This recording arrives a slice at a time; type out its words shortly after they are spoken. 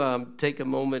Take a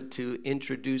moment to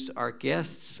introduce our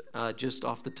guests. Just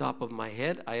off the top of my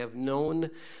head, I have known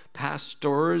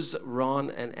pastors Ron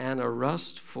and Anna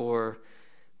Rust for,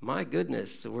 my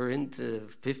goodness, we're into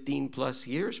 15 plus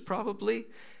years probably,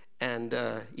 and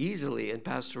easily. And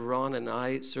Pastor Ron and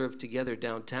I served together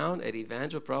downtown at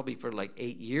Evangel probably for like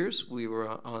 8 years. We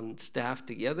were on staff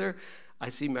together. I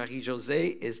see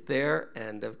Marie-Josée is there,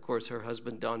 and of course her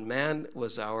husband Don Mann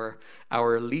was our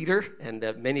leader, and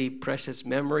many precious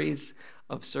memories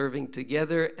of serving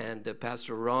together. And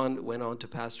Pastor Ron went on to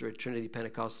pastor at Trinity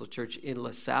Pentecostal Church in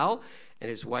LaSalle, and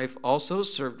his wife also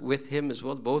served with him as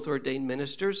well, both ordained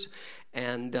ministers,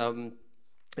 and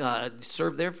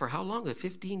served there for how long?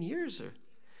 15 years or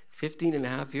 15 and a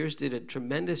half years, did a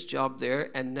tremendous job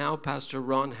there. And now Pastor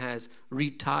Ron has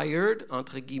retired,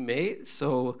 entre guillemets,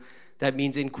 so that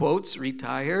means in quotes,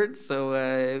 retired. So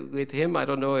with him, I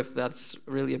don't know if that's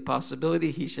really a possibility.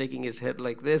 He's shaking his head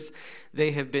like this. They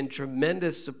have been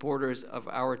tremendous supporters of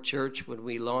our church when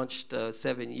we launched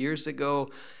 7 years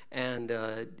ago, and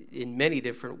in many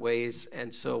different ways.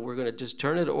 And so we're going to just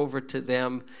turn it over to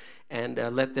them and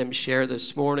let them share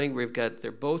this morning.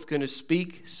 They're both going to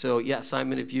speak. So yeah,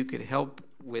 Simon, if you could help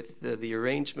with the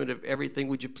arrangement of everything,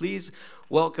 would you please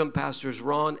welcome Pastors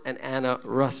Ron and Anna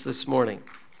Rust this morning.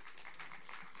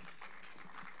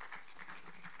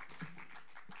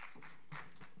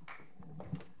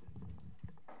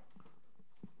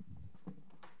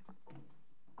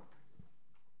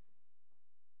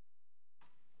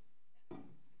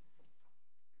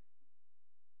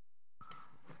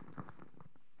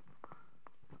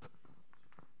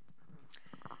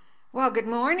 Well, good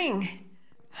morning.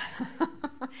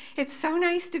 It's so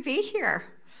nice to be here.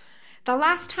 The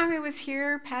last time I was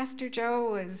here, Pastor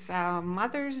Joe, was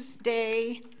Mother's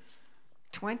Day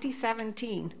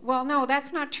 2017. Well, no,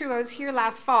 that's not true. I was here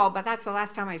last fall, but that's the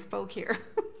last time I spoke here.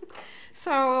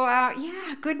 So,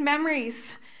 yeah, good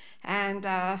memories. And,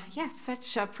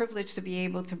 such a privilege to be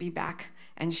able to be back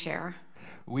and share.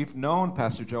 We've known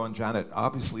Pastor Joe and Janet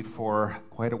obviously for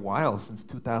quite a while, since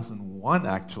 2001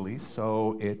 actually,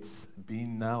 so it's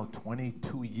been now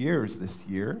 22 years this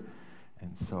year,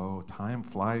 and so time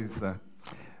flies.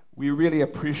 We really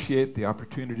appreciate the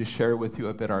opportunity to share with you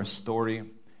a bit our story.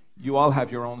 You all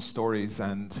have your own stories,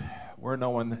 and we're no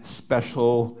one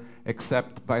special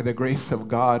except by the grace of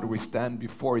God we stand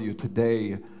before you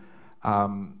today.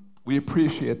 We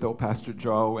appreciate, though, Pastor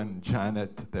Joe and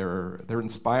Janet. They're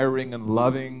inspiring and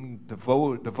loving,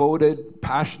 devoted,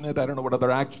 passionate. I don't know what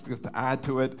other adjectives to add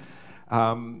to it.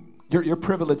 You're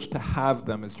privileged to have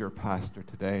them as your pastor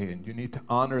today, and you need to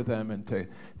honor them and to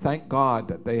thank God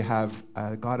that they have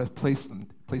God has placed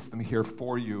them here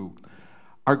for you.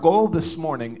 Our goal this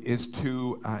morning is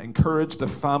to encourage the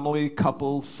family,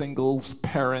 couples, singles,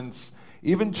 parents,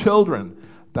 even children,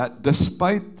 that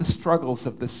despite the struggles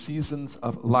of the seasons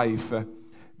of life,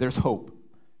 there's hope.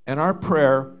 And our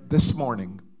prayer this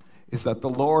morning is that the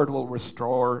Lord will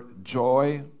restore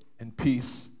joy and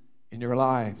peace in your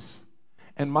lives.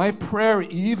 And my prayer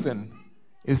even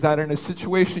is that in a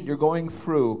situation you're going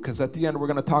through, because at the end we're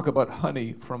going to talk about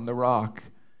honey from the rock,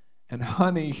 and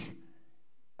honey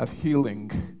of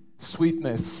healing,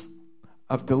 sweetness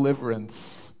of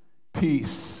deliverance,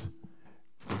 peace,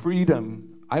 freedom.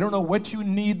 I don't know what you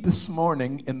need this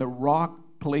morning in the rock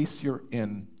place you're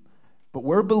in, but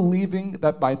we're believing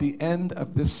that by the end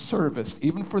of this service,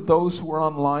 even for those who are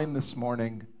online this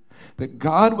morning, that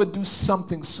God would do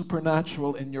something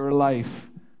supernatural in your life,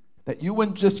 that you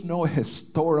wouldn't just know a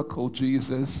historical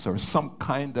Jesus or some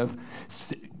kind of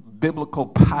biblical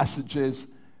passages,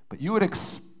 but you would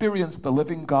experience the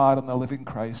living God and the living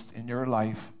Christ in your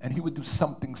life, and he would do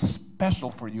something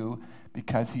special for you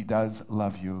because he does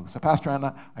love you. So Pastor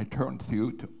Anna, I turn to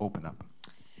you to open up.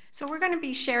 So we're going to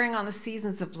be sharing on the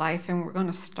seasons of life, and we're going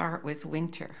to start with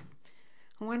winter.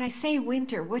 And when I say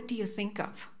winter, what do you think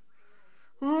of?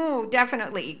 Ooh,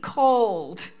 definitely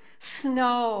cold,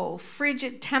 snow,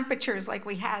 frigid temperatures like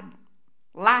we had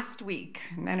last week,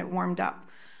 and then it warmed up.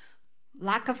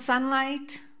 Lack of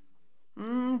sunlight,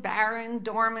 barren,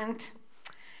 dormant.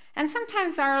 And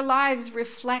sometimes our lives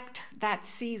reflect that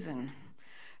season.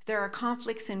 There are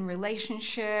conflicts in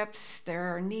relationships,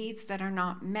 there are needs that are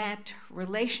not met,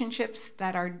 relationships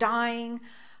that are dying,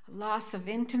 loss of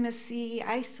intimacy,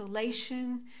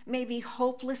 isolation, maybe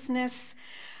hopelessness,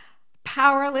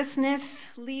 powerlessness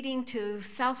leading to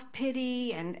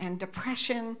self-pity and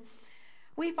depression.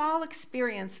 We've all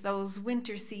experienced those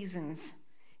winter seasons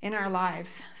in our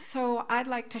lives. So I'd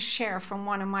like to share from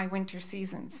one of my winter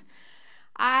seasons.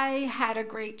 I had a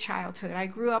great childhood. I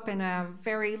grew up in a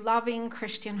very loving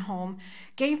Christian home,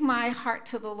 gave my heart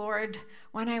to the Lord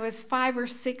when I was 5 or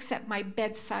 6 at my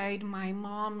bedside. My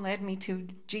mom led me to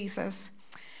Jesus.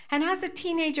 And as a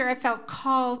teenager, I felt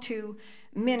called to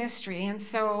ministry. And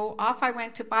so off I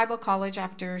went to Bible college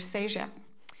after Cégep.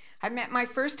 I met my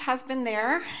first husband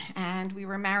there, and we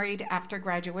were married after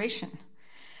graduation.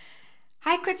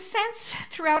 I could sense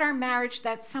throughout our marriage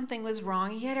that something was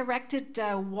wrong. He had erected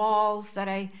walls that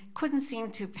I couldn't seem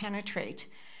to penetrate.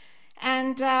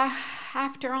 And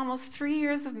after almost 3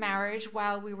 years of marriage,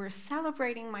 while we were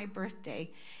celebrating my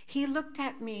birthday, he looked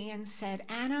at me and said,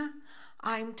 "Anna,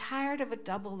 I'm tired of a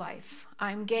double life.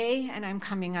 I'm gay and I'm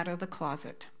coming out of the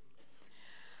closet."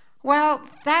 Well,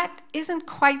 that isn't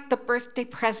quite the birthday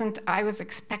present I was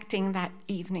expecting that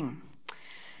evening.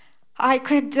 I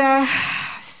could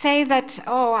say that,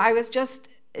 I was just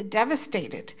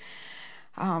devastated.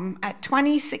 At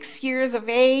 26 years of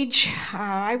age,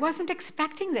 I wasn't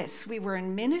expecting this. We were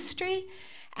in ministry,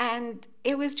 and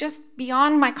it was just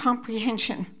beyond my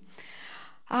comprehension.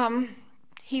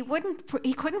 He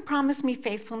couldn't promise me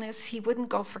faithfulness. He wouldn't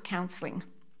go for counseling.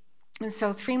 And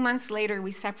so 3 months later,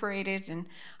 we separated, and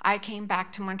I came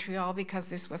back to Montreal because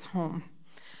this was home.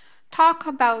 Talk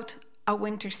about a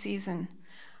winter season.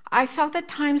 I felt at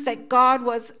times that God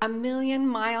was a million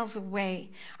miles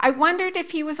away. I wondered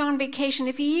if he was on vacation,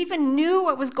 if he even knew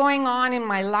what was going on in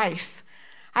my life.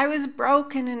 I was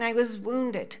broken and I was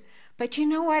wounded. But you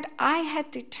know what? I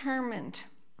had determined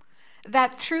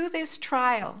that through this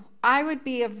trial, I would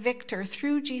be a victor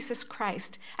through Jesus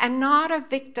Christ and not a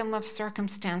victim of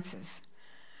circumstances.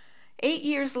 8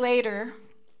 years later,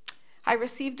 I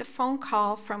received a phone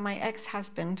call from my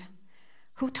ex-husband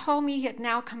who told me he had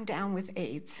now come down with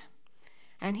AIDS,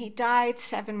 and he died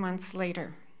 7 months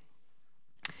later.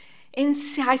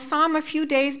 I saw him a few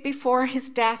days before his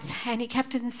death, and he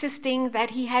kept insisting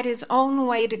that he had his own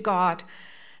way to God,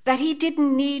 that he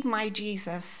didn't need my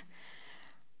Jesus.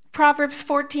 Proverbs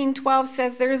 14:12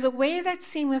 says, "There is a way that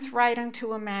seemeth right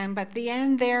unto a man, but the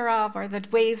end thereof are the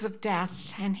ways of death."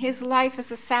 And his life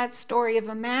is a sad story of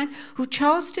a man who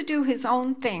chose to do his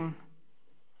own thing,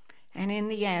 and in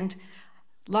the end,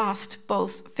 lost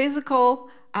both physical,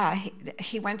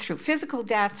 he went through physical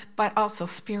death, but also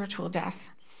spiritual death.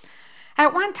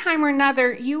 At one time or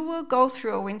another, you will go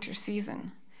through a winter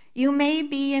season. You may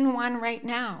be in one right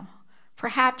now.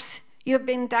 Perhaps you have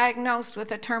been diagnosed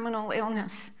with a terminal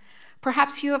illness.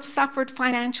 Perhaps you have suffered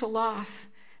financial loss.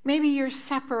 Maybe you're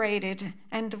separated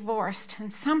and divorced.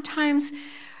 And sometimes,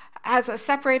 as a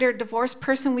separated or divorced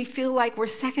person, we feel like we're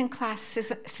second-class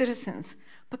citizens.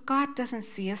 But God doesn't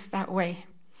see us that way.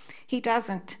 He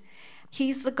doesn't.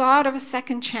 He's the God of a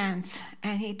second chance,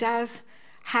 and he does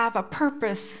have a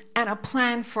purpose and a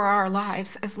plan for our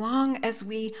lives as long as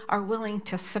we are willing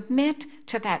to submit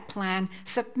to that plan,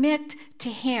 submit to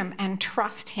him, and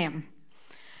trust him.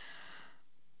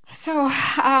 So,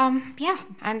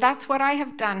 and that's what I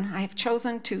have done. I have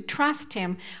chosen to trust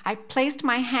him. I placed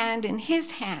my hand in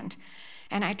his hand,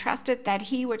 and I trusted that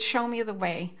he would show me the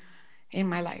way in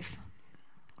my life.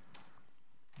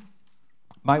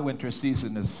 My winter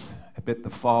season is a bit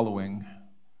the following.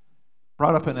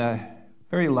 Brought up in a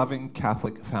very loving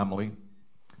Catholic family.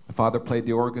 My father played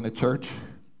the organ at church.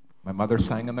 My mother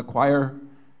sang in the choir.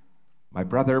 My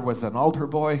brother was an altar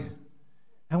boy.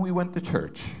 And we went to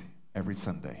church every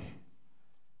Sunday.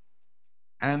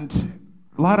 And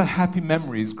a lot of happy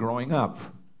memories growing up.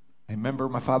 I remember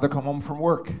my father come home from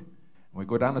work. And we'd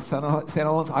go down to St.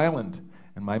 Helens Island.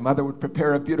 And my mother would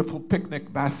prepare a beautiful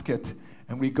picnic basket.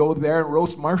 And we'd go there and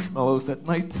roast marshmallows at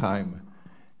nighttime.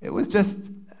 It was just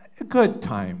a good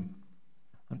time.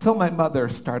 Until my mother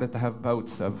started to have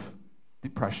bouts of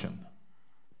depression.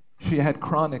 She had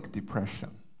chronic depression.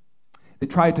 They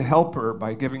tried to help her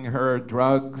by giving her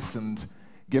drugs and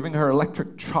giving her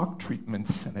electric shock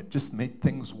treatments, and it just made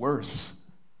things worse.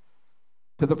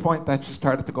 To the point that she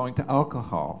started to going to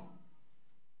alcohol.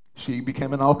 She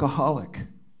became an alcoholic,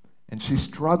 and she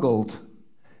struggled.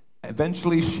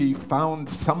 Eventually, she found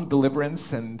some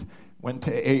deliverance and went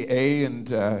to AA and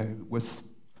was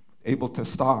able to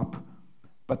stop.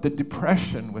 But the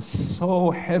depression was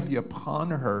so heavy upon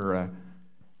her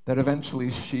that eventually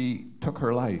she took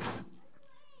her life.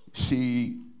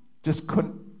 She just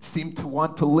couldn't seem to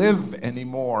want to live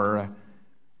anymore.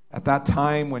 At that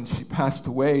time when she passed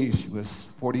away, she was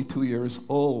 42 years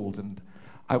old, and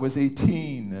I was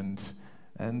 18,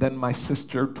 and then my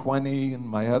sister 20, and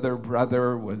my other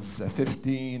brother was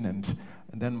 15, and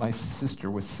then my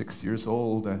sister was 6 years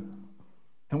old.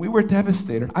 And we were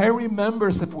devastated. I remember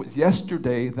as if it was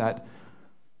yesterday that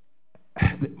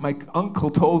my uncle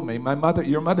told me,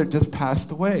 your mother just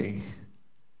passed away.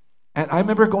 And I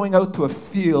remember going out to a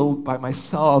field by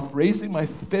myself, raising my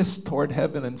fist toward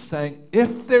heaven and saying,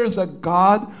 if there's a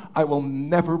God, I will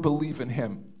never believe in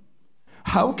him.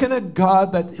 How can a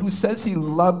God who says he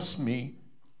loves me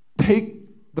take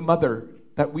the mother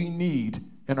that we need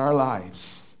in our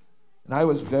lives? And I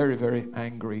was very, very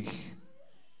angry.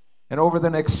 And over the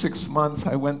next 6 months,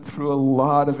 I went through a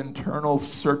lot of internal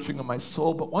searching of my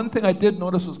soul. But one thing I did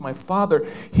notice was my father,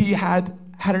 he had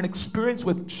an experience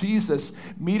with Jesus,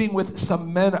 meeting with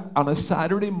some men on a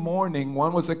Saturday morning.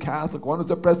 One was a Catholic, one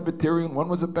was a Presbyterian, one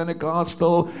was a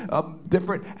Pentecostal,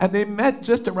 different. And they met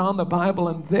just around the Bible,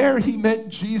 and there he met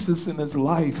Jesus in his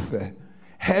life.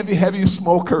 Heavy, heavy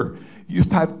smoker. He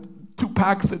used to have 2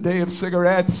 packs a day of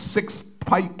cigarettes, 6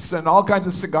 pipes, and all kinds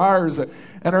of cigars.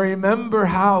 And I remember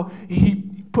how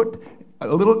he put a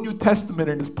little New Testament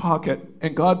in his pocket,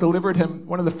 and God delivered him.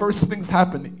 One of the first things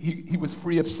happened, he was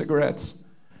free of cigarettes.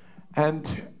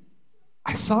 And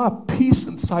I saw a peace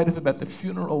inside of him at the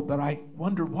funeral that I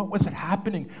wondered, what was it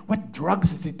happening? What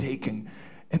drugs is he taking?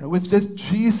 And it was just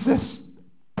Jesus,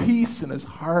 peace in his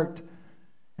heart.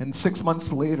 And 6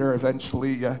 months later,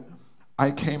 eventually,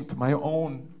 I came to my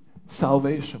own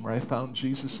salvation, where I found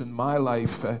Jesus in my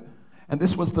life. And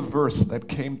this was the verse that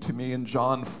came to me in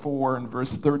John 4 and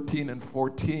verse 13 and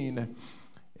 14.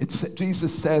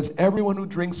 Jesus says, everyone who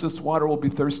drinks this water will be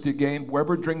thirsty again.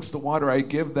 Whoever drinks the water I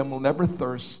give them will never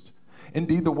thirst.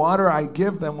 Indeed, the water I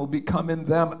give them will become in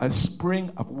them a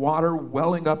spring of water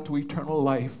welling up to eternal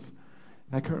life.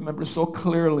 And I can remember so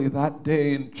clearly that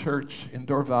day in church in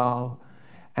Dorval.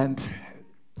 And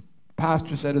the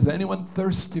pastor said, is anyone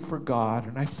thirsty for God?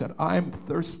 And I said, I'm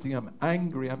thirsty, I'm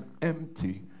angry, I'm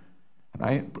empty. And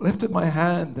I lifted my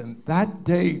hand, and that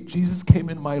day, Jesus came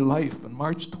in my life on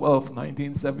March 12,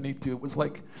 1972. It was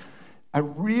like a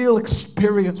real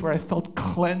experience where I felt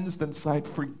cleansed inside,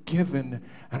 forgiven,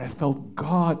 and I felt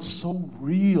God so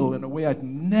real in a way I'd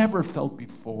never felt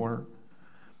before.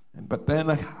 But then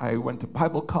I went to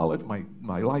Bible college.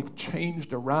 My life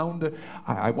changed around.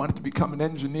 I wanted to become an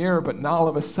engineer, but now all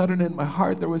of a sudden in my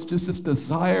heart there was just this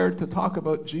desire to talk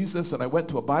about Jesus. And I went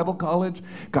to a Bible college,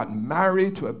 got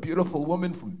married to a beautiful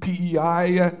woman from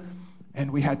PEI,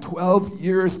 and we had 12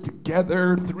 years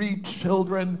together, 3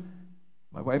 children.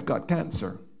 My wife got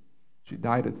cancer. She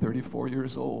died at 34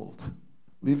 years old,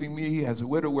 leaving me as a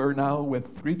widower now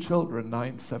with 3 children,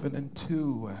 9, 7, and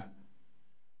 2.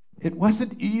 It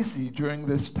wasn't easy during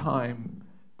this time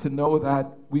to know that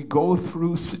we go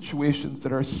through situations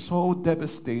that are so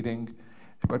devastating,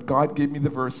 but God gave me the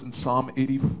verse in Psalm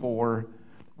 84,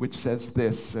 which says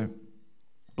this,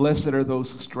 blessed are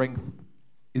those whose strength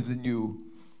is in you,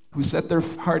 who set their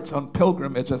hearts on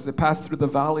pilgrimage as they pass through the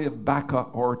valley of Baca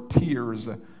or tears.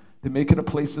 They make it a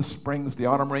place of springs. The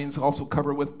autumn rains also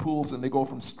cover with pools, and they go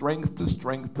from strength to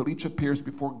strength till each appears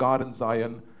before God in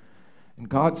Zion. And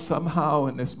God somehow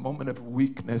in this moment of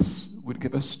weakness would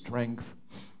give us strength.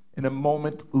 In a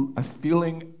moment of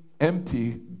feeling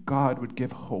empty, God would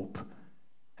give hope.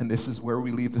 And this is where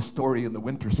we leave the story in the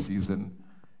winter season.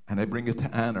 And I bring it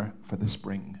to Anna for the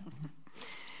spring.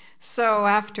 So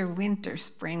after winter,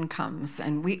 spring comes,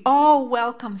 and we all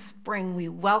welcome spring. We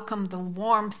welcome the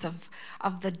warmth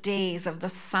of the days, of the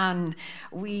sun.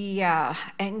 We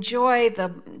enjoy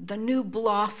the new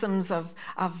blossoms of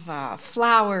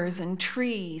flowers and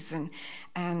trees,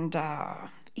 and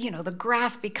the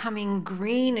grass becoming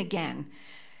green again.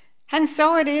 And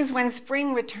so it is when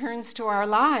spring returns to our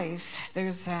lives.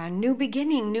 There's a new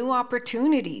beginning, new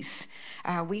opportunities.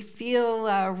 We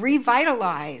feel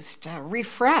revitalized,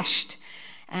 refreshed,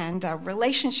 and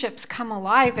relationships come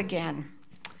alive again.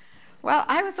 Well,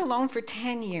 I was alone for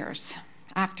 10 years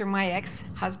after my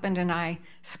ex-husband and I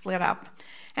split up.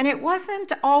 And it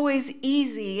wasn't always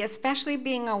easy, especially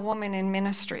being a woman in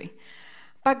ministry.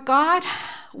 But God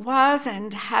was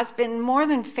and has been more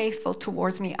than faithful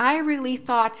towards me. I really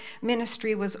thought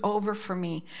ministry was over for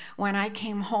me when I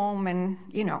came home and,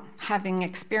 having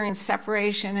experienced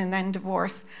separation and then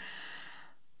divorce.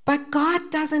 But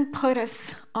God doesn't put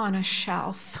us on a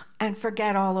shelf and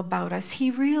forget all about us.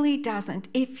 He really doesn't.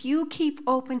 If you keep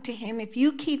open to him, if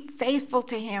you keep faithful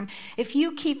to him, if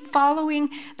you keep following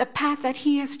the path that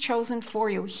he has chosen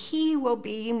for you, he will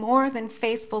be more than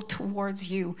faithful towards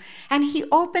you. And he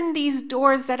opened these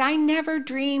doors that I never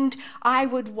dreamed I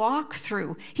would walk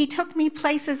through. He took me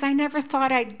places I never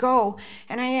thought I'd go.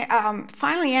 And I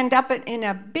finally end up in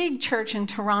a big church in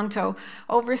Toronto,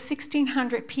 over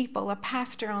 1,600 people, a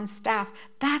pastor on staff,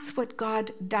 That's what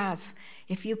God does.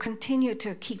 If you continue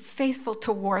to keep faithful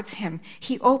towards him,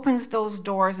 he opens those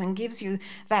doors and gives you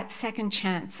that second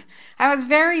chance. I was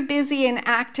very busy and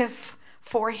active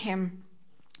for him,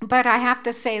 but I have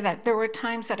to say that there were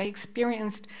times that I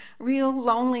experienced real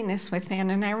loneliness within.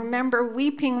 And I remember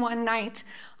weeping one night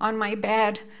on my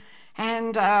bed.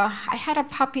 And I had a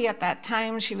puppy at that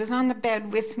time. She was on the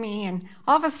bed with me. And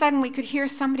all of a sudden, we could hear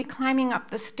somebody climbing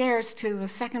up the stairs to the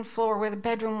second floor where the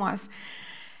bedroom was.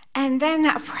 And then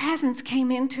a presence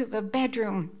came into the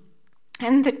bedroom.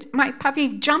 And my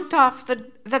puppy jumped off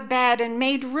the bed and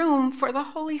made room for the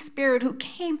Holy Spirit, who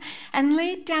came and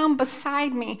laid down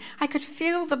beside me. I could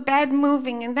feel the bed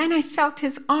moving, and then I felt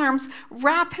his arms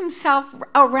wrap himself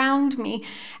around me.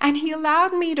 And he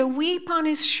allowed me to weep on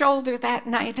his shoulder that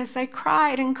night as I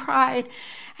cried and cried.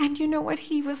 And you know what?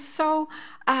 He was so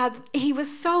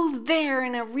there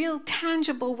in a real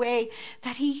tangible way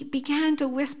that he began to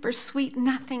whisper sweet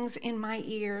nothings in my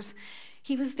ears.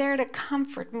 He was there to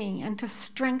comfort me and to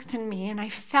strengthen me, and I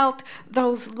felt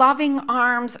those loving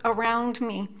arms around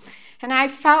me. And I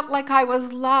felt like I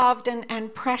was loved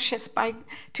and precious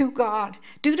to God.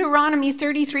 Deuteronomy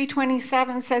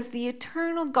 33:27 says, "The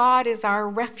eternal God is our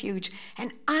refuge,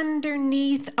 and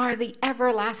underneath are the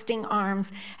everlasting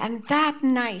arms." And that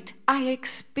night, I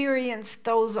experienced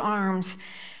those arms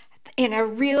in a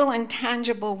real and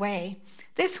tangible way.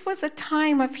 This was a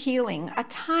time of healing, a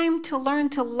time to learn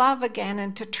to love again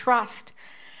and to trust.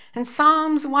 And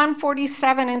Psalms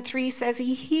 147:3 says,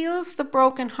 "He heals the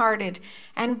brokenhearted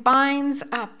and binds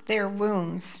up their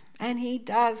wounds." And he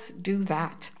does do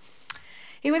that.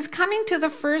 It was coming to the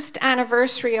first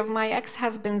anniversary of my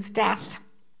ex-husband's death.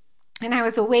 And I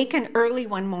was awakened early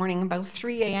one morning, about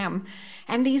 3 a.m.,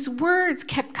 and these words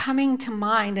kept coming to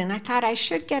mind, and I thought I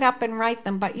should get up and write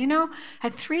them. But you know,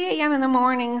 at 3 a.m. in the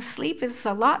morning, sleep is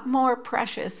a lot more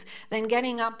precious than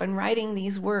getting up and writing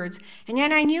these words. And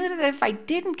yet I knew that if I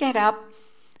didn't get up,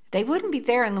 they wouldn't be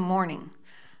there in the morning.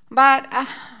 But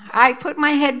I put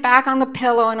my head back on the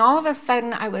pillow, and all of a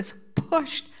sudden I was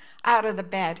pushed out of the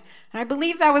bed. And I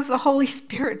believe that was the Holy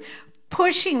Spirit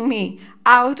pushing me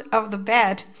out of the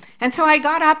bed. And so I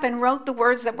got up and wrote the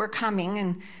words that were coming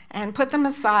and put them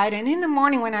aside. And in the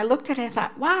morning when I looked at it, I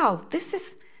thought, wow, this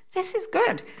is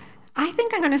good. I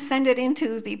think I'm going to send it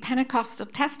into the Pentecostal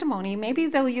Testimony. Maybe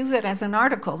they'll use it as an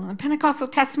article. The Pentecostal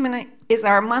Testimony is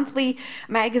our monthly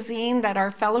magazine that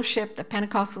our fellowship, the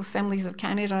Pentecostal Assemblies of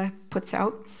Canada, puts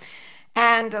out.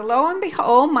 And lo and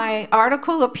behold, my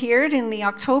article appeared in the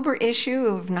October issue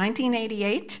of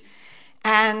 1988.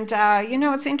 And, you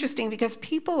know, it's interesting because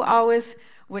people always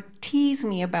would tease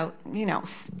me about, you know,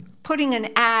 putting an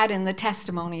ad in the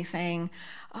testimony saying,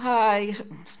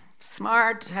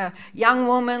 smart young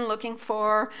woman looking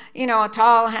for, you know, a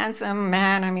tall, handsome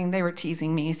man. I mean, they were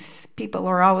teasing me. People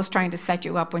are always trying to set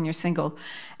you up when you're single.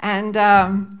 And,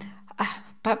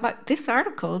 but this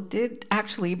article did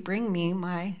actually bring me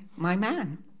my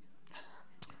man.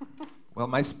 Well,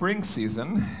 my spring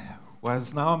season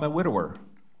was now I'm a widower.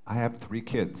 I have 3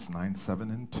 kids, 9,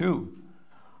 7, and 2.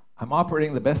 I'm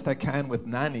operating the best I can with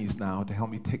nannies now to help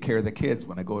me take care of the kids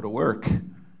when I go to work.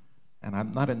 And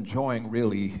I'm not enjoying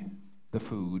really the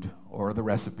food or the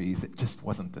recipes. It just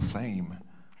wasn't the same.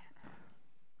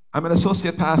 I'm an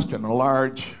associate pastor in a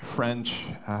large French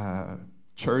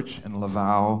church in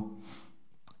Laval.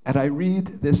 And I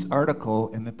read this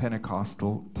article in the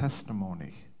Pentecostal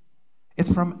Testimony.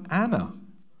 It's from Anna.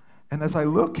 And as I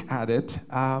look at it,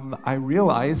 I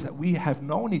realize that we have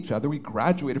known each other. We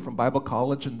graduated from Bible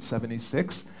college in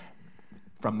 '76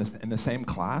 in the same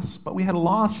class, but we had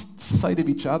lost sight of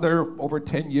each other over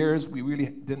 10 years. We really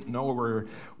didn't know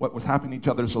what was happening in each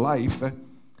other's life.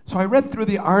 So I read through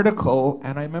the article,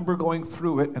 and I remember going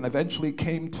through it and eventually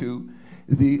came to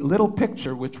the little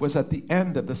picture which was at the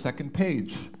end of the second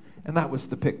page. And that was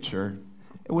the picture.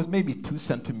 It was maybe 2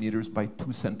 centimeters by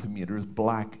 2 centimeters,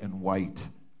 black and white.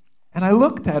 And I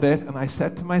looked at it and I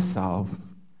said to myself,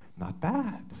 not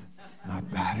bad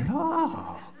at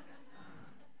all.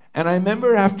 And I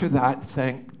remember after that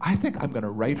saying, I think I'm going to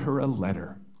write her a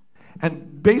letter.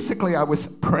 And basically I was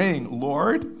praying,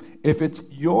 Lord, if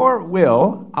it's your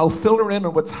will, I'll fill her in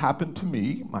on what's happened to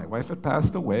me. My wife had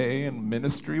passed away and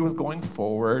ministry was going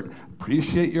forward.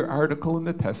 Appreciate your article in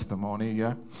the testimony.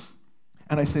 Yeah.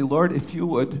 And I say, Lord, if you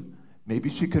would, maybe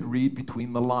she could read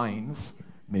between the lines.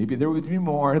 Maybe there would be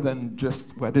more than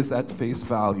just what is that face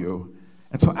value.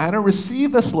 And so Anna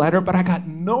received this letter, but I got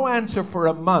no answer for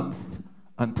a month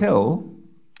until...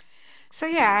 So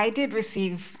yeah, I did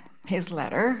receive his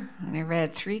letter, and I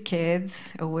read 3 kids,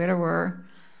 a widower,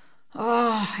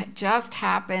 Oh, it just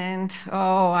happened.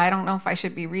 Oh, I don't know if I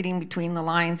should be reading between the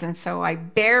lines. And so I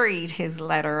buried his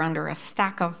letter under a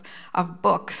stack of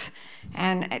books.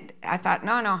 And I thought,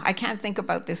 no, I can't think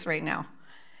about this right now.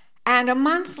 And a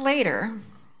month later,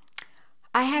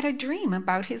 I had a dream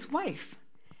about his wife.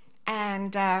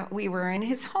 And we were in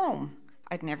his home.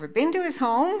 I'd never been to his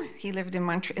home. He lived in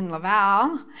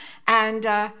Laval.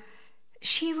 And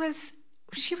she was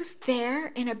there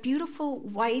in a beautiful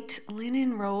white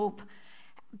linen robe,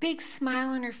 big smile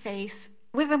on her face,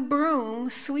 with a broom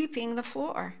sweeping the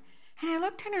floor. And I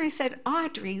looked at her and I said,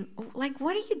 Audrey, like,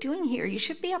 what are you doing here? You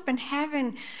should be up in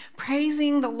heaven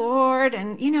praising the Lord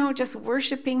and, just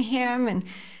worshiping him and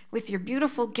with your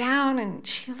beautiful gown. And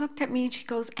she looked at me and she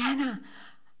goes, Anna,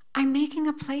 I'm making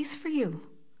a place for you.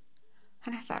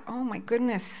 And I thought, oh my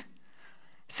goodness.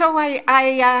 So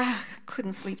I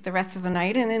couldn't sleep the rest of the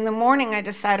night. And in the morning, I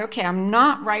decided, okay, I'm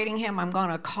not writing him. I'm going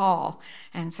to call.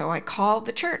 And so I called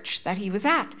the church that he was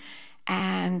at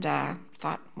and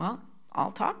thought, well,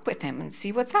 I'll talk with him and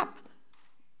see what's up.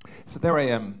 So there I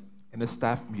am in a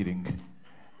staff meeting.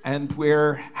 And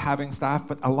we're having staff,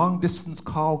 but a long-distance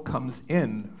call comes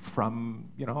in from,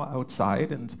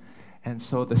 outside. And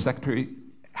so the secretary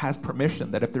has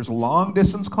permission that if there's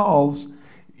long-distance calls,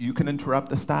 you can interrupt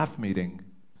the staff meeting.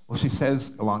 Well, she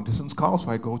says a long-distance call, so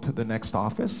I go to the next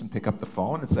office and pick up the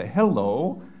phone and say,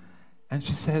 hello. And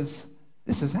she says,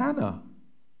 this is Anna.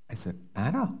 I said,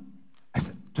 Anna? I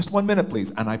said, just 1 minute, please.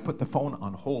 And I put the phone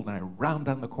on hold, and I ran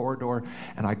down the corridor,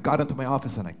 and I got into my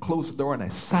office, and I closed the door, and I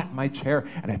sat in my chair,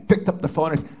 and I picked up the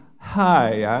phone, and I said, hi,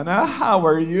 Anna, how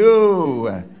are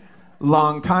you?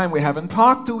 Long time we haven't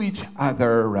talked to each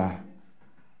other.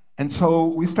 And so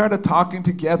we started talking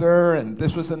together, and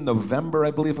this was in November,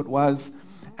 I believe it was.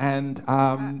 And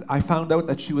I found out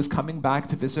that she was coming back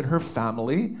to visit her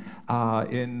family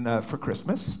for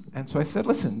Christmas. And so I said,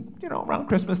 listen, around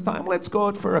Christmas time, let's go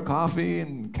out for a coffee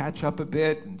and catch up a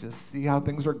bit and just see how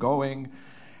things are going.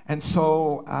 And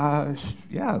so,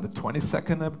 the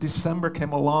 22nd of December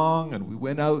came along, and we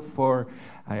went out for,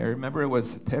 I remember it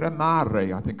was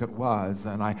Terramare, I think it was,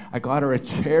 and I got her a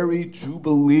cherry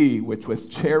jubilee, which was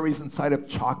cherries inside of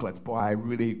chocolates. Boy, I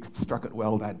really struck it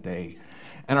well that day.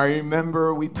 And I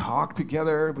remember we talked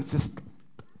together. It was just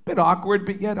a bit awkward,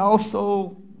 but yet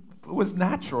also it was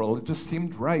natural. It just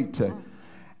seemed right.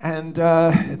 And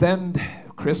then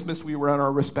Christmas, we were at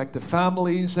our respective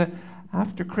families.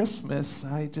 After Christmas,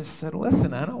 I just said,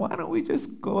 listen, Anna, why don't we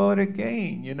just go out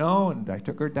again, And I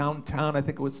took her downtown. I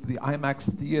think it was the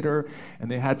IMAX Theater, and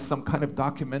they had some kind of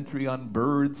documentary on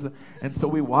birds. And so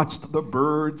we watched the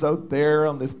birds out there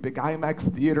on this big IMAX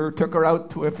Theater, took her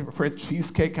out for a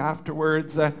cheesecake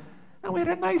afterwards. And we had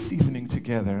a nice evening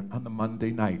together on the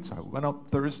Monday night. So I went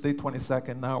out Thursday,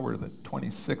 22nd. Now we're the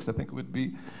 26th, I think it would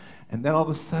be. And then all of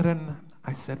a sudden,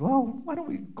 I said, well, why don't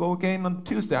we go again on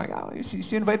Tuesday?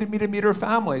 She invited me to meet her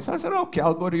family. So I said, okay,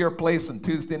 I'll go to your place on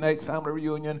Tuesday night, family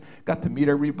reunion. Got to meet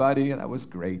everybody, and that was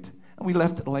great. And we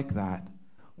left it like that.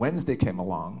 Wednesday came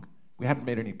along. We hadn't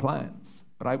made any plans,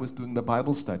 but I was doing the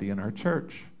Bible study in our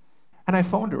church. And I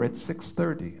phoned her at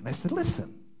 6:30, and I said,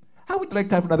 listen, how would you like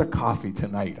to have another coffee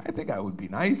tonight? I think that would be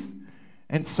nice.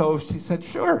 And so she said,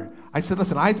 sure. I said,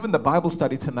 listen, I'm doing the Bible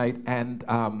study tonight, and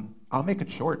I'll make it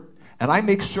short. And I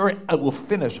make sure it will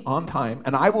finish on time,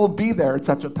 and I will be there at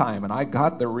such a time. And I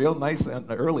got there real nice and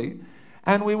early,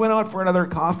 and we went out for another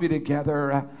coffee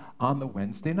together on the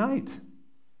Wednesday night.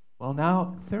 Well,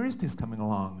 now Thursday's coming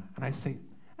along, and I say,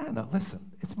 Anna,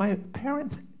 listen, it's my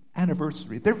parents'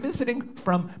 anniversary. They're visiting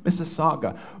from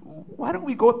Mississauga. Why don't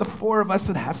we go with the four of us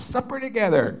and have supper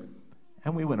together?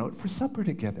 And we went out for supper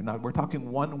together. Now, we're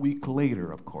talking 1 week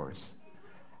later, of course.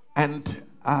 And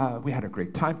we had a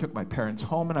great time, took my parents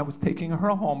home, and I was taking her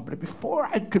home. But before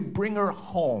I could bring her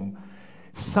home,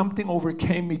 something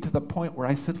overcame me to the point where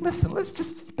I said, listen, let's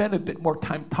just spend a bit more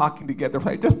time talking together.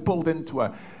 I just pulled into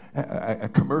a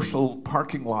commercial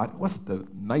parking lot. It wasn't the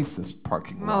nicest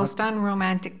parking lot. Most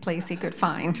unromantic place he could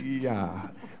find. Yeah.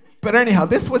 But anyhow,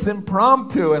 this was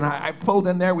impromptu, and I pulled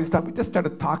in there. We just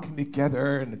started talking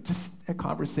together, and a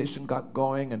conversation got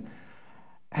going.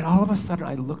 And all of a sudden,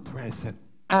 I looked at her and I said,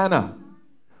 Anna,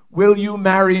 will you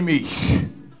marry me?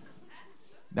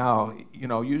 Now,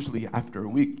 usually after a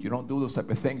week, you don't do those type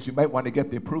of things. You might want to get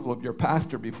the approval of your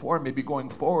pastor before maybe going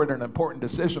forward in an important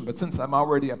decision. But since I'm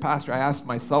already a pastor, I asked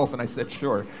myself, and I said,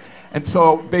 sure. And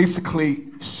so basically,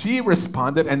 she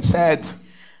responded and said,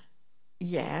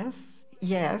 yes,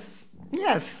 yes,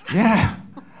 yes. Yeah.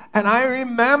 And I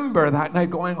remember that night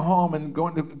going home and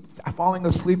falling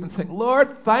asleep and saying,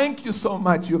 Lord, thank you so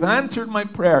much. You've answered my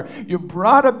prayer. You've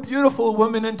brought a beautiful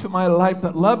woman into my life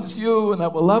that loves you and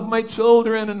that will love my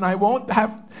children, and I won't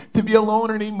have to be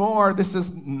alone anymore. This is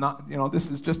not,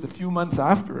 this is just a few months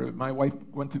after my wife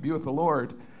went to be with the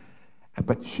Lord.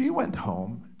 But she went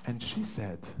home and she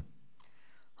said,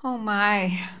 oh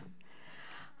my,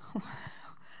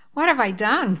 what have I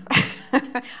done?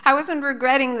 I wasn't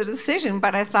regretting the decision,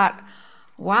 but I thought,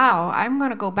 wow, I'm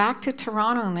going to go back to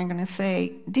Toronto and they're going to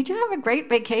say, did you have a great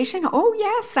vacation? Oh,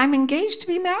 yes, I'm engaged to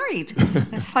be married.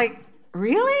 It's like,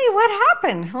 really? What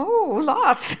happened? Oh,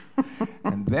 lots.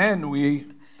 And then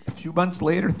a few months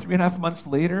later, 3.5 months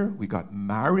later, we got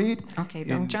married. Okay,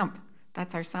 don't jump.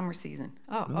 That's our summer season.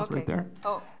 Oh, okay. Right there.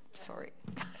 Oh, sorry.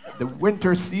 The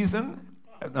winter season.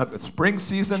 Not the spring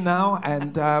season now,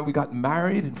 and we got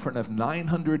married in front of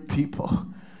 900 people.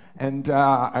 And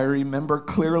I remember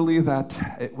clearly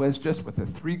that it was just with the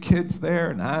 3 kids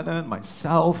there, and Anna and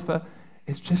myself.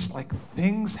 It's just like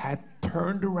things had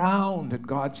turned around in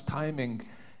God's timing,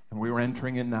 and we were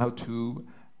entering in now to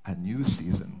a new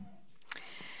season.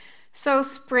 So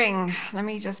spring, let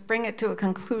me just bring it to a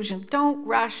conclusion. Don't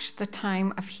rush the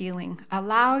time of healing.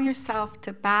 Allow yourself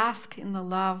to bask in the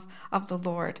love of the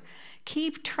Lord.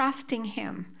 Keep trusting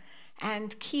him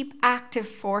and keep active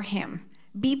for him.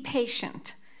 Be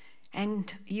patient,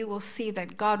 and you will see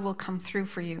that God will come through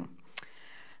for you.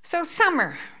 So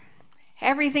summer,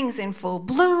 everything's in full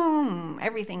bloom.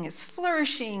 Everything is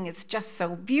flourishing. It's just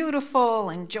so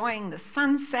beautiful, enjoying the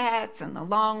sunsets and the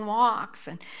long walks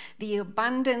and the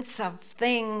abundance of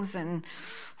things. And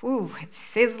it's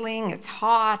sizzling, it's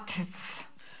hot. It's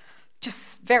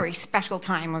just very special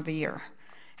time of the year.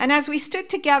 And as we stood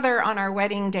together on our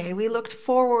wedding day, we looked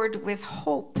forward with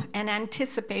hope and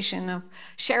anticipation of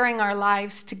sharing our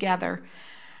lives together.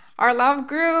 Our love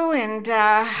grew, and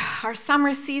our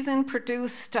summer season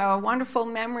produced wonderful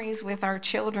memories with our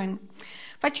children.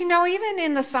 But even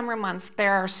in the summer months,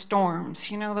 there are storms,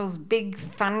 those big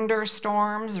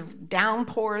thunderstorms,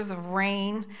 downpours of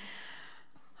rain.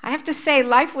 I have to say,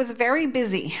 life was very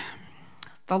busy.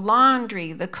 The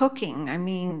laundry, the cooking,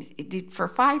 it did for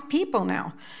 5 people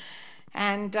now.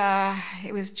 And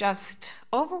it was just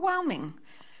overwhelming.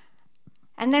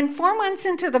 And then 4 months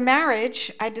into the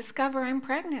marriage, I discover I'm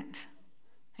pregnant.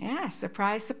 Yeah,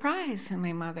 surprise, surprise. And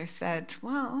my mother said,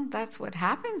 well, that's what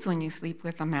happens when you sleep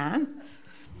with a man.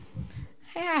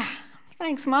 Yeah,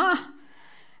 thanks, Ma.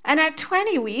 And at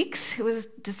 20 weeks, it was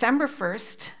December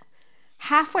 1st,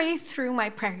 halfway through my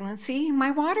pregnancy,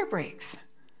 my water breaks.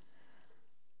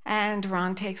 And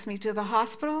Ron takes me to the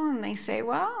hospital, and they say,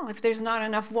 well, if there's not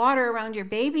enough water around your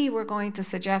baby, we're going to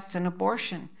suggest an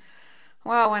abortion.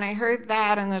 Well, when I heard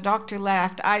that and the doctor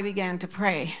left, I began to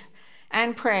pray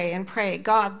and pray and pray.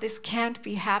 God, this can't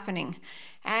be happening.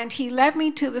 And he led me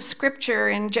to the scripture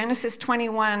in Genesis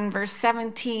 21, verse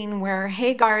 17, where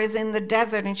Hagar is in the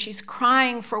desert and she's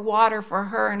crying for water for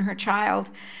her and her child.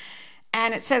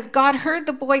 And it says, God heard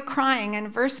the boy crying.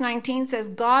 And verse 19 says,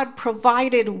 God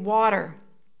provided water.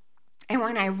 And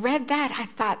when I read that, I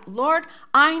thought, Lord,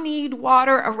 I need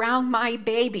water around my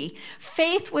baby.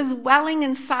 Faith was welling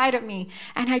inside of me.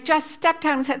 And I just stepped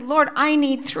out and said, Lord, I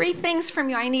need 3 things from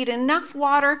you. I need enough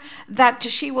water that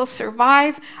she will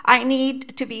survive. I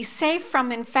need to be safe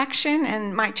from infection,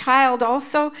 and my child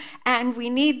also. And we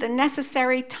need the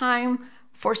necessary time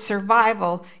for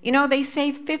survival. They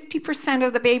say 50%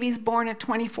 of the babies born at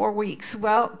 24 weeks.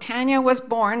 Well, Tanya was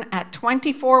born at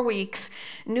 24 weeks,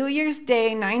 New Year's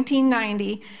Day,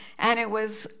 1990, and it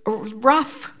was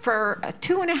rough for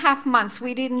 2.5 months.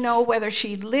 We didn't know whether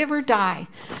she'd live or die.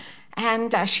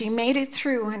 And she made it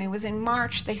through, and it was in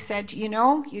March. They said, you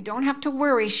don't have to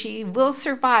worry. She will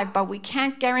survive, but we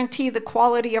can't guarantee the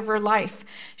quality of her life.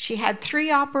 She had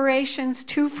 3 operations,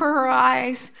 2 for her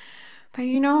eyes. But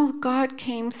God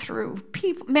came through.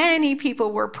 Many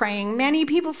people were praying. Many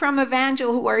people from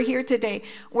Evangel who are here today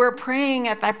were praying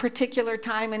at that particular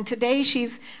time. And today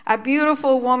she's a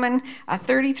beautiful woman,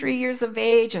 33 years of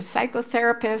age, a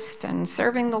psychotherapist, and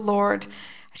serving the Lord.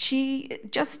 She,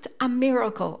 just a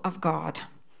miracle of God.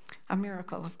 A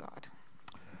miracle of God.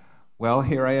 Well,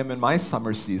 here I am in my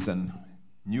summer season.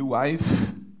 New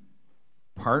wife,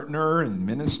 partner in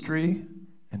ministry,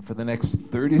 and for the next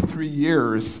 33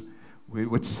 years, we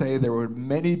would say there were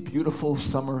many beautiful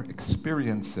summer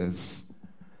experiences,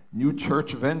 new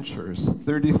church ventures,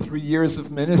 33 years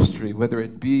of ministry, whether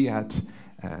it be at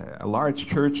a large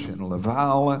church in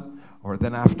Laval, or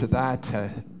then after that,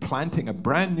 planting a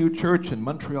brand new church in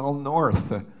Montreal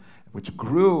North, which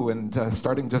grew and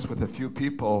starting just with a few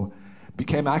people.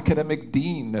 became academic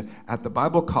dean at the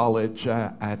Bible College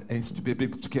at Institut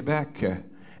Biblique du Québec,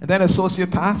 and then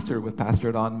associate pastor with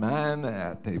Pastor Don Mann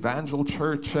at the Evangel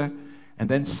Church, and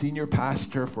then senior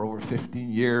pastor for over 15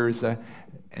 years,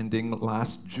 ending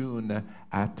last June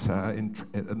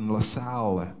in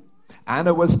LaSalle.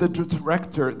 Anna was the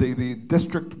director, the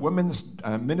district women's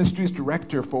ministries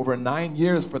director for over 9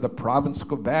 years for the province of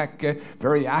Quebec,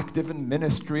 very active in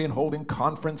ministry and holding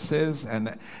conferences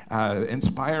and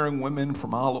inspiring women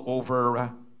from all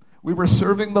over. We were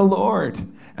serving the Lord,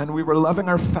 and we were loving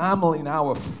our family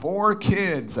now of 4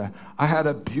 kids. I had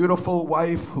a beautiful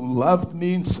wife who loved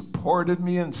me and supported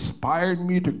me, inspired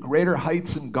me to greater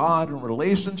heights in God and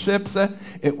relationships.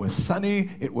 It was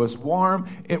sunny, it was warm,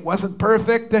 it wasn't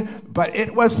perfect, but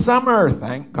it was summer,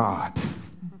 thank God.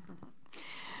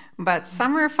 But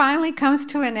summer finally comes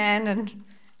to an end,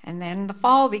 and then the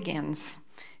fall begins.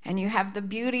 And you have the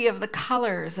beauty of the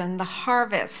colors and the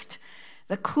harvest,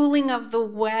 the cooling of the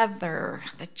weather,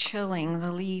 the chilling,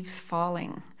 the leaves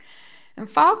falling. And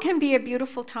fall can be a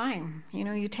beautiful time. You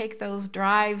know, you take those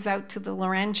drives out to the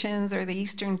Laurentians or the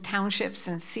eastern townships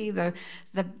and see the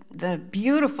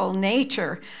beautiful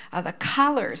nature, the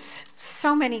colors,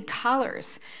 so many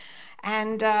colors.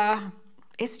 And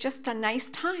it's just a nice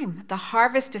time. The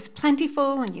harvest is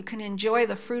plentiful and you can enjoy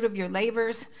the fruit of your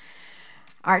labors.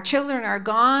 Our children are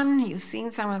gone. You've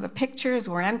seen some of the pictures.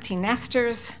 We're empty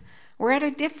nesters. We're at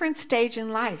a different stage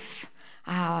in life,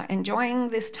 enjoying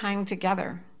this time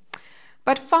together.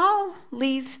 But fall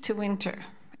leads to winter,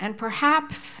 and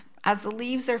perhaps as the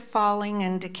leaves are falling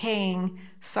and decaying,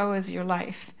 so is your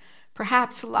life.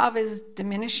 Perhaps love is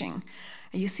diminishing.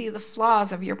 You see the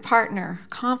flaws of your partner.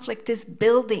 Conflict is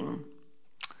building.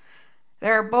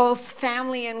 There are both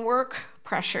family and work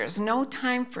pressures, no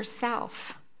time for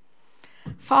self.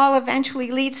 Fall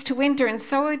eventually leads to winter, and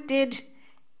so it did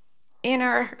in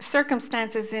our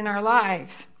circumstances in our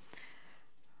lives.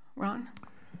 Ron?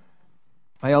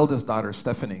 My eldest daughter,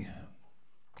 Stephanie,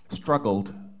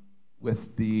 struggled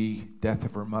with the death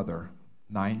of her mother,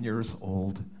 9 years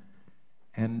old.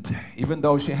 And even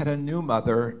though she had a new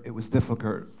mother, it was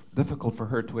difficult for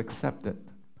her to accept it,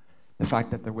 the fact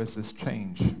that there was this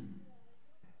change.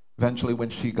 Eventually,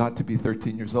 when she got to be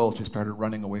 13 years old, she started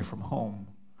running away from home.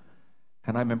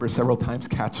 And I remember several times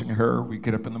catching her. We'd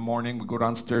get up in the morning, we'd go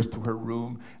downstairs to her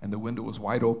room, and the window was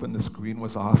wide open, the screen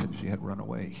was off, and she had run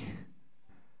away.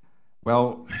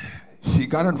 Well, she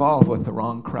got involved with the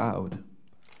wrong crowd,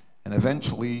 and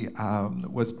eventually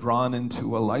was drawn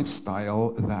into a lifestyle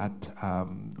that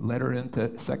led her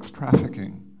into sex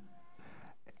trafficking.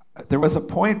 There was a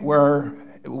point where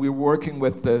we were working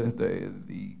with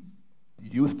the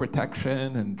youth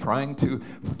protection and trying to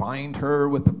find her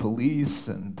with the police,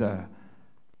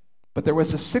 but there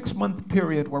was a 6-month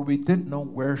period where we didn't know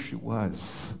where she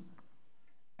was.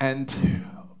 And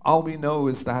all we know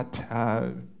is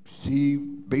that she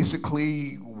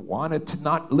basically wanted to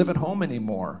not live at home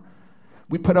anymore.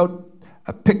 We put out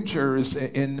pictures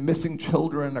in missing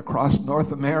children across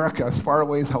North America, as far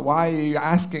away as Hawaii,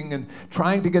 asking and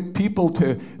trying to get people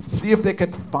to see if they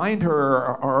could find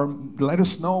her or let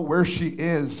us know where she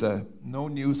is. No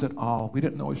news at all. We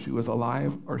didn't know if she was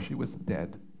alive or she was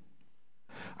dead.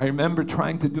 I remember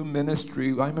trying to do ministry.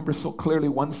 I remember so clearly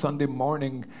one Sunday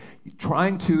morning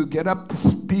trying to get up to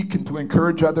speak and to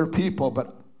encourage other people,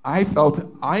 but I felt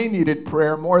I needed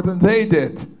prayer more than they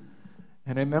did.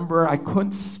 And I remember I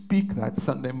couldn't speak that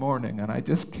Sunday morning, and I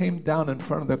just came down in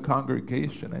front of the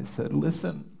congregation. I said,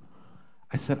 listen,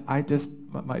 I said,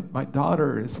 my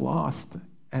daughter is lost,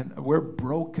 and we're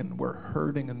broken, we're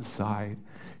hurting inside.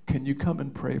 Can you come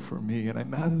and pray for me? And I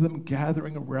imagine them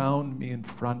gathering around me in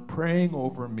front, praying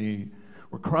over me.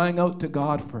 We're crying out to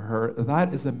God for her.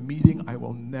 That is a meeting I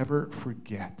will never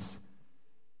forget.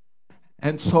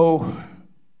 And so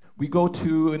we go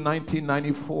to, in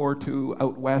 1994, to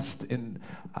out west in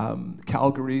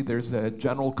Calgary. There's a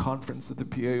general conference at the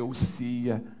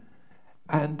PAOC.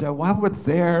 And while we're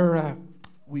there,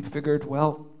 we figured,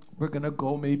 well, we're going to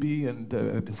go maybe and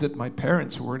visit my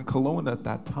parents who were in Kelowna at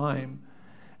that time.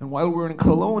 And while we were in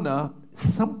Kelowna,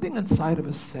 something inside of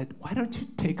us said, why don't you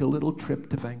take a little trip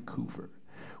to Vancouver?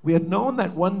 We had known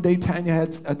that one day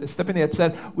Stephanie had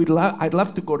said, I'd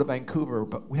love to go to Vancouver,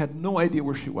 but we had no idea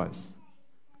where she was.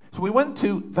 So we went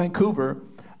to Vancouver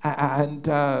and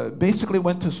basically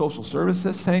went to social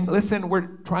services saying, listen, we're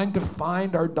trying to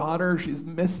find our daughter. She's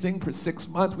missing for 6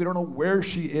 months. We don't know where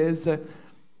she is.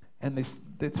 And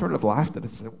they sort of laughed at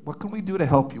us and said, what can we do to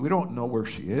help you? We don't know where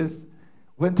she is.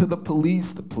 Went to the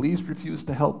police refused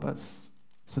to help us.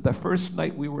 So the first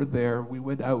night we were there, we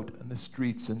went out on the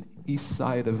streets in east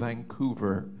side of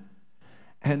Vancouver,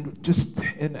 and just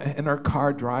in our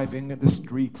car driving in the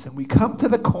streets, and we come to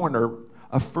the corner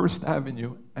of First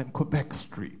Avenue and Quebec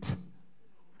Street.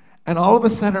 And all of a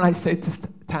sudden I say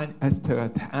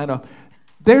to Anna,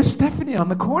 there's Stephanie on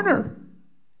the corner.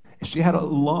 She had a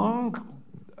long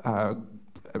hair.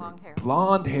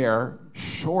 blonde hair,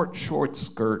 short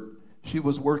skirt. She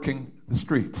was working the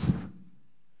streets.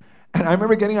 And I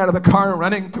remember getting out of the car and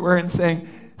running to her and saying,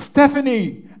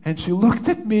 Stephanie! And she looked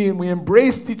at me and we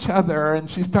embraced each other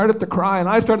and she started to cry and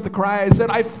I started to cry. I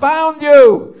said, I found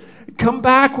you! Come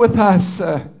back with us.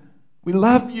 We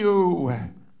love you.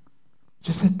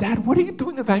 She said, Dad, what are you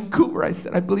doing in Vancouver? I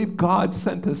said, I believe God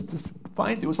sent us to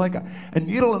find you. It was like a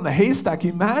needle in a haystack.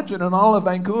 Imagine in all of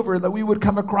Vancouver that we would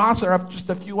come across her after just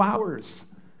a few hours.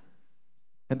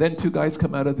 And then two guys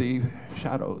come out of the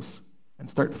shadows and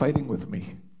start fighting with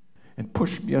me and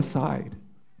push me aside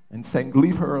and saying,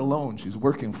 leave her alone, she's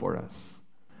working for us.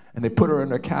 And they put her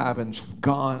in a cab and she's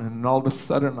gone, and all of a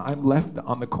sudden I'm left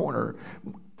on the corner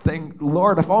saying,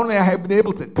 Lord, if only I had been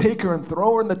able to take her and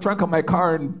throw her in the trunk of my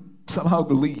car and somehow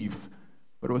leave.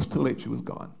 But it was too late, she was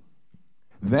gone.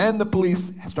 Then the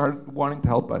police started wanting to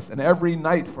help us, and every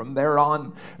night from there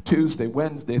on, Tuesday,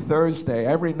 Wednesday, Thursday,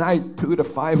 every night, 2 to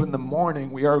 5 in the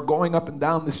morning, we are going up and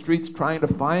down the streets trying to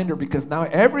find her because now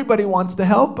everybody wants to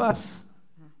help us.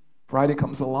 Friday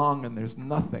comes along and there's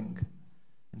nothing.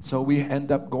 And so we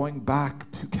end up going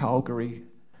back to Calgary,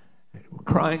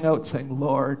 crying out saying,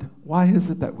 Lord, why is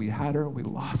it that we had her, we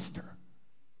lost her?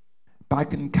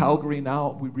 Back in Calgary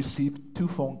now, we received 2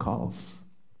 phone calls.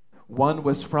 One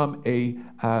was from a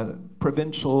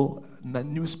provincial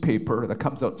newspaper that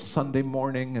comes out Sunday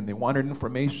morning, and they wanted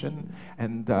information,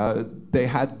 and they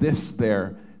had this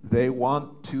there. They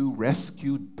want to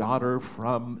rescue daughter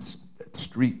from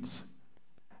streets.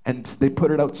 And they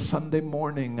put it out Sunday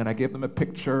morning, and I gave them a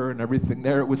picture and everything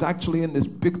there. It was actually in this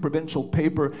big provincial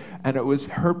paper, and it was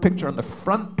her picture on the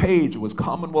front page. It was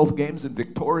Commonwealth Games in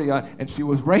Victoria, and she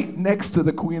was right next to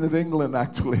the Queen of England,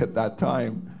 actually, at that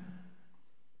time.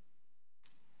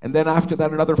 And then after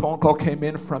that, another phone call came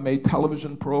in from a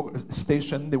television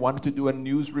station. They wanted to do a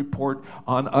news report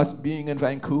on us being in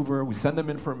Vancouver. We send them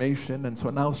information, and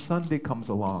so now Sunday comes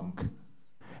along.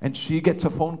 And she gets a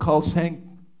phone call saying,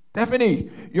 Stephanie,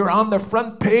 you're on the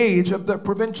front page of the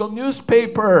provincial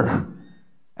newspaper,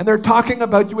 and they're talking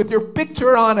about you with your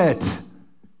picture on it.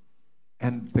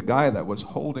 And the guy that was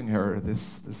holding her,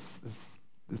 this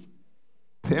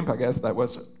pimp, I guess, that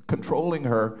was controlling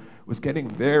her, was getting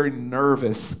very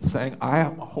nervous, saying, I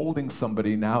am holding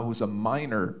somebody now who's a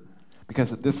minor,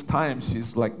 because at this time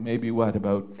she's like maybe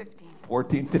about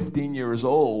 14, 15 years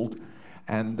old,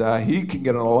 and he can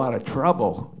get in a lot of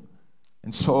trouble.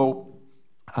 And so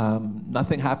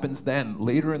nothing happens then.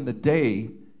 Later in the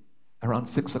day, around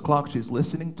 6 o'clock, she's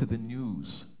listening to the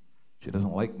news. She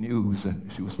doesn't like news.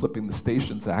 She was flipping the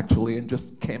stations, actually, and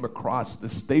just came across the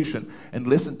station and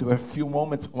listened to a few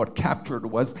moments. What captured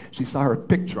was she saw her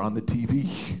picture on the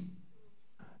TV,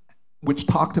 which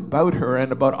talked about her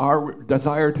and about our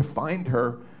desire to find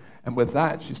her. And with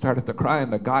that, she started to cry,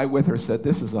 and the guy with her said,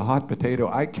 this is a hot potato.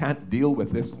 I can't deal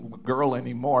with this girl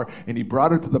anymore. And he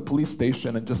brought her to the police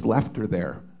station and just left her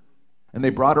there. And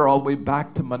they brought her all the way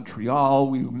back to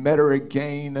Montreal. We met her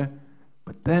again.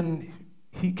 But then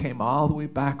he came all the way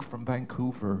back from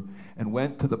Vancouver and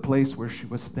went to the place where she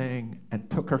was staying and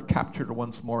took her, captured her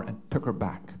once more, and took her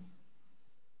back.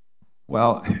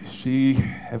 Well, she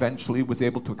eventually was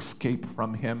able to escape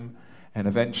from him and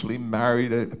eventually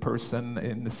married a person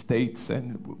in the States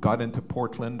and got into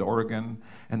Portland, Oregon,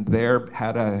 and there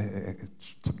had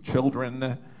some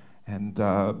children.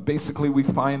 And basically we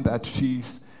find that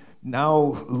she's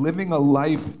now living a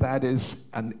life that is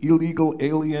an illegal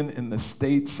alien in the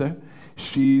States.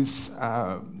 She's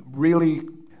really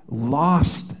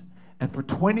lost. And for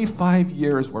 25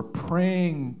 years, we're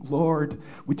praying, Lord,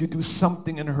 would you do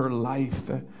something in her life?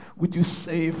 Would you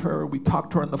save her? We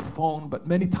talked to her on the phone, but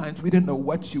many times we didn't know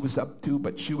what she was up to,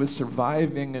 but she was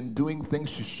surviving and doing things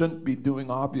she shouldn't be doing,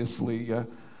 obviously, and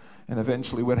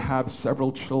eventually would have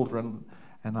several children.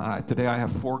 And today I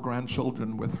have 4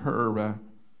 grandchildren with her.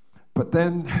 But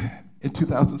then in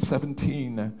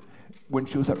 2017, when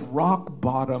she was at rock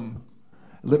bottom,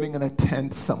 living in a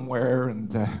tent somewhere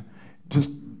and just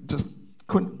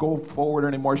couldn't go forward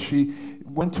anymore, she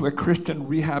went to a Christian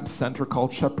rehab center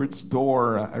called Shepherd's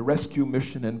Door, a rescue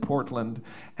mission in Portland,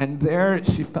 and there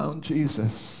she found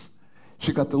Jesus.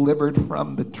 She got delivered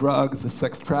from the drugs, the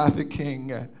sex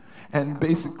trafficking, and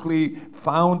basically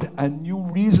found a new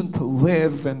reason to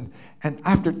live. And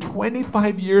after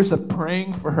 25 years of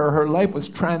praying for her, her life was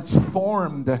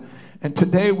transformed. And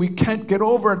today we can't get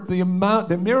over the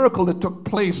miracle that took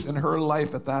place in her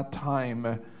life at that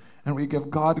time. And we give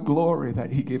God glory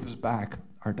that he gave us back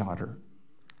our daughter.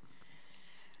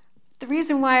 The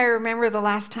reason why I remember the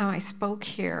last time I spoke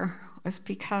here was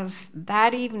because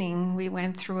that evening we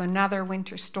went through another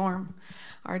winter storm.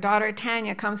 Our daughter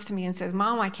Tanya comes to me and says,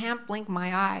 "Mom, I can't blink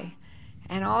my eye."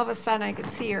 And all of a sudden I could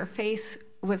see her face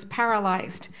was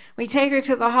paralyzed. We take her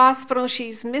to the hospital.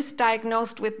 She's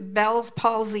misdiagnosed with Bell's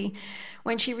palsy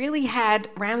when she really had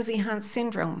Ramsay-Hunt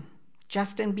syndrome.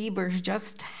 Justin Bieber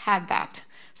just had that,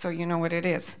 so you know what it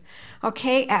is.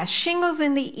 Okay, shingles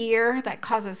in the ear that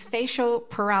causes facial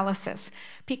paralysis.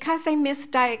 Because they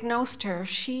misdiagnosed her,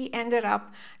 she ended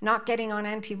up not getting on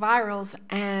antivirals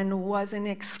and was in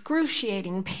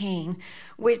excruciating pain,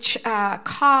 which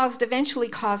eventually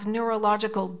caused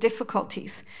neurological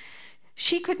difficulties.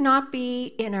 She could not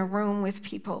be in a room with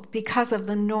people because of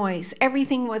the noise.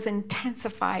 Everything was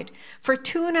intensified. For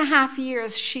 2.5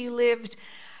 years, she lived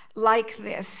like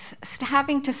this,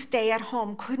 having to stay at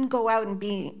home, couldn't go out and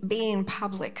be in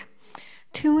public.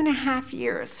 2.5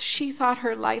 years. She thought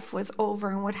her life was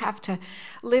over and would have to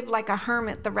live like a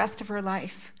hermit the rest of her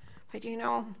life. But you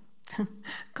know,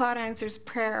 God answers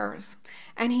prayers.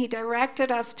 And he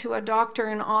directed us to a doctor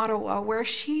in Ottawa where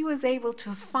she was able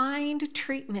to find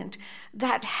treatment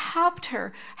that help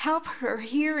her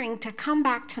hearing to come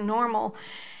back to normal.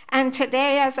 And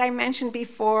today, as I mentioned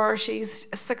before, she's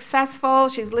successful.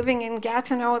 She's living in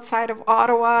Gatineau outside of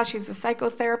Ottawa. She's a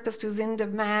psychotherapist who's in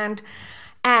demand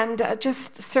and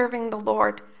just serving the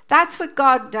Lord. That's what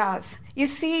God does. You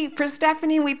see, for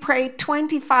Stephanie, we prayed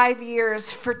 25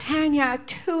 years. For Tanya,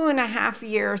 2.5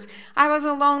 years. I was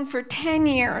alone for 10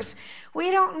 years. We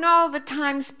don't know the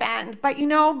time span, but you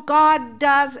know, God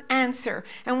does answer.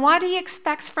 And what he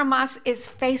expects from us is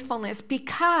faithfulness,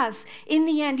 because in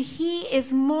the end, he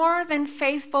is more than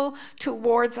faithful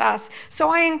towards us. So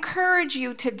I encourage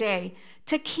you today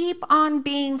to keep on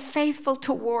being faithful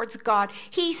towards God.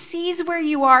 He sees where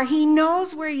you are. He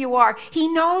knows where you are. He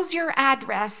knows your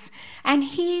address, and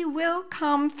he will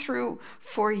come through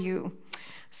for you.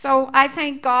 So I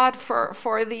thank God for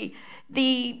the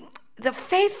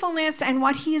faithfulness and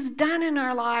what he has done in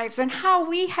our lives and how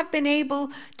we have been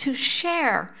able to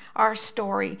share our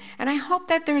story. And I hope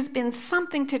that there's been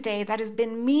something today that has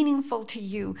been meaningful to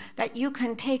you that you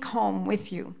can take home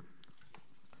with you.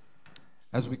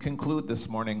 As we conclude this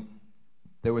morning,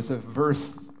 there was a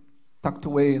verse tucked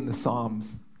away in the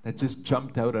Psalms that just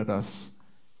jumped out at us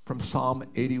from Psalm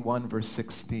 81, verse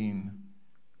 16.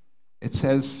 It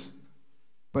says,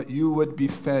 "But you would be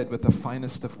fed with the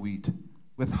finest of wheat.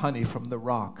 With honey from the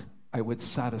rock, I would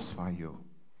satisfy you."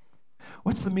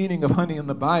 What's the meaning of honey in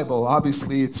the Bible?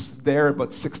 Obviously, it's there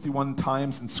about 61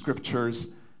 times in scriptures.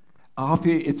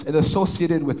 It's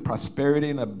associated with prosperity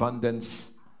and abundance.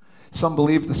 Some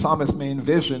believe the psalmist may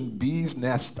envision bees'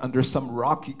 nest under some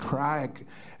rocky crag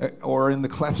or in the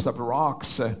clefts of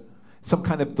rocks, some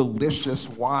kind of delicious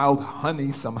wild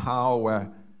honey somehow.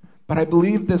 But I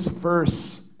believe this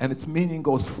verse and its meaning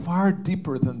goes far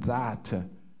deeper than that.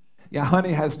 Yeah,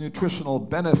 honey has nutritional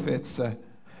benefits,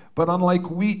 but unlike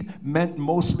wheat meant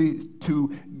mostly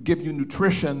to give you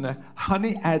nutrition,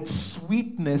 honey adds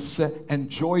sweetness and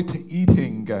joy to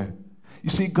eating. You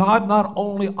see, God not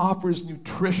only offers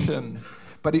nutrition,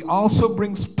 but he also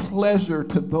brings pleasure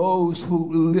to those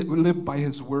who live by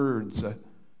his words.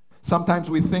 Sometimes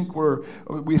we think we're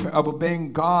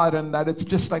obeying God and that it's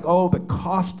just like, oh, the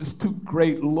cost is too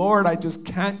great. Lord, I just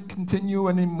can't continue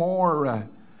anymore.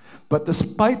 But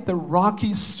despite the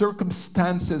rocky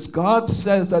circumstances, God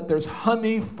says that there's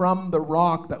honey from the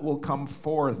rock that will come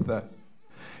forth.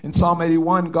 In Psalm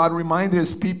 81, God reminded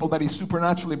his people that he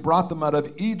supernaturally brought them out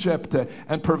of Egypt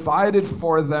and provided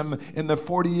for them in the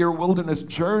 40-year wilderness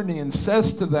journey, and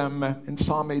says to them in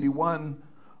Psalm 81,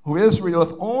 "O Israel,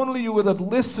 if only you would have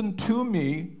listened to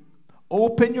me,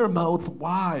 open your mouth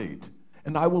wide,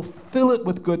 and I will fill it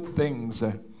with good things."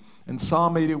 And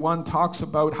Psalm 81 talks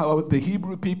about how the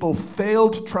Hebrew people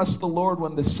failed to trust the Lord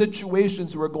when the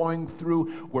situations we were going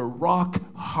through were rock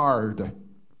hard.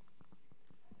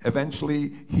 Eventually,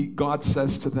 God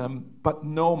says to them, "But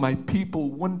no, my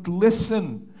people wouldn't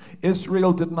listen.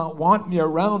 Israel did not want me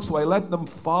around, so I let them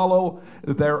follow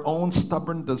their own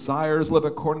stubborn desires, live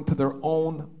according to their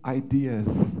own ideas."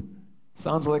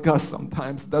 Sounds like us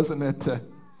sometimes, doesn't it?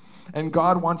 And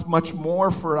God wants much more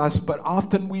for us, but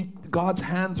often God's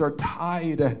hands are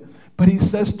tied. But he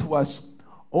says to us,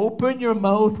 "Open your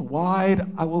mouth wide,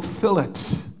 I will fill it."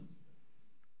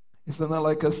 Isn't that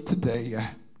like us today?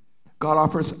 God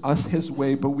offers us his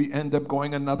way, but we end up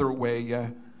going another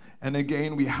way. And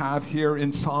again, we have here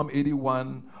in Psalm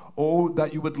 81, Oh,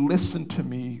 that you would listen to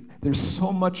me. There's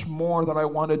so much more that I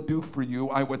want to do for you.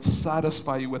 I would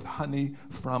satisfy you with honey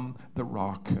from the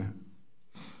rock.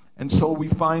 And so we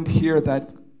find here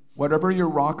that whatever your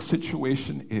rock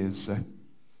situation is,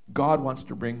 God wants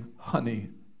to bring honey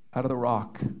out of the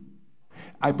rock.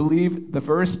 I believe the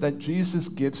verse that Jesus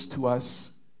gives to us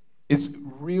is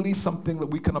really something that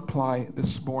we can apply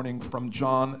this morning from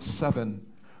John 7,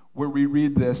 where we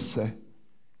read this,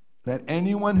 let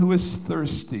anyone who is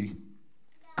thirsty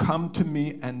come to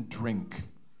me and drink.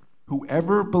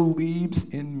 Whoever believes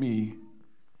in me,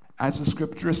 as the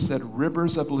scripture said,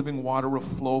 rivers of living water will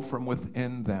flow from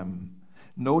within them.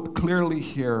 Note clearly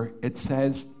here, it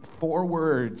says 4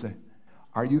 words.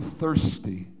 Are you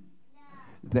thirsty?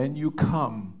 Then you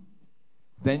come.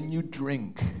 Then you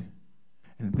drink.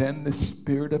 And then the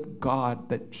Spirit of God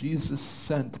that Jesus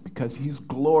sent, because he's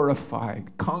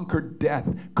glorified, conquered death,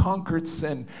 conquered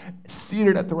sin,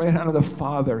 seated at the right hand of the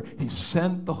Father, he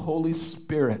sent the Holy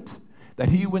Spirit, that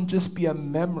he wouldn't just be a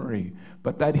memory,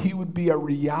 but that he would be a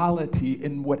reality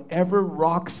in whatever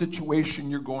rock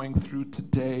situation you're going through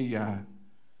today.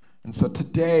 And so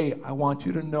today, I want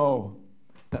you to know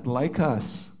that like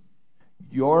us,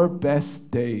 your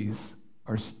best days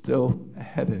are still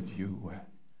ahead of you.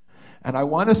 And I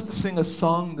want us to sing a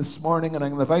song this morning, and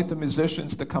I'm going to invite the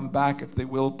musicians to come back if they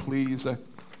will, please.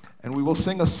 And we will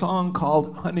sing a song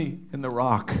called Honey in the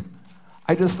Rock.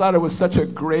 I just thought it was such a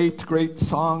great, great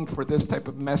song for this type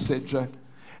of message.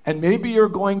 And maybe you're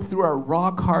going through a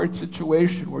rock-hard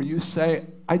situation where you say,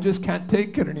 I just can't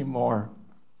take it anymore.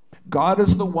 God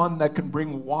is the one that can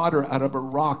bring water out of a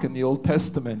rock in the Old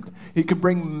Testament. He can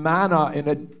bring manna in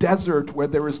a desert where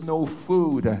there is no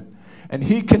food. And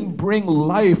he can bring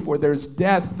life where there's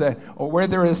death, or where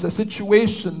there is a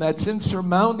situation that's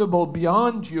insurmountable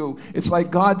beyond you. It's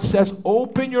like God says,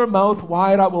 open your mouth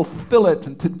wide, I will fill it.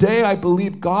 And today I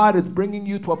believe God is bringing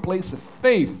you to a place of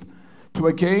faith to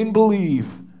again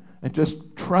believe and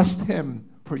just trust him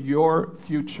for your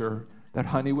future, that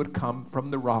honey would come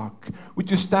from the rock. Would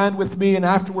you stand with me? And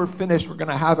after we're finished, we're going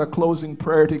to have a closing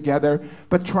prayer together.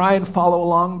 But try and follow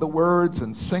along the words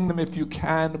and sing them if you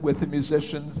can with the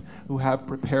musicians who have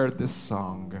prepared this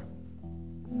song.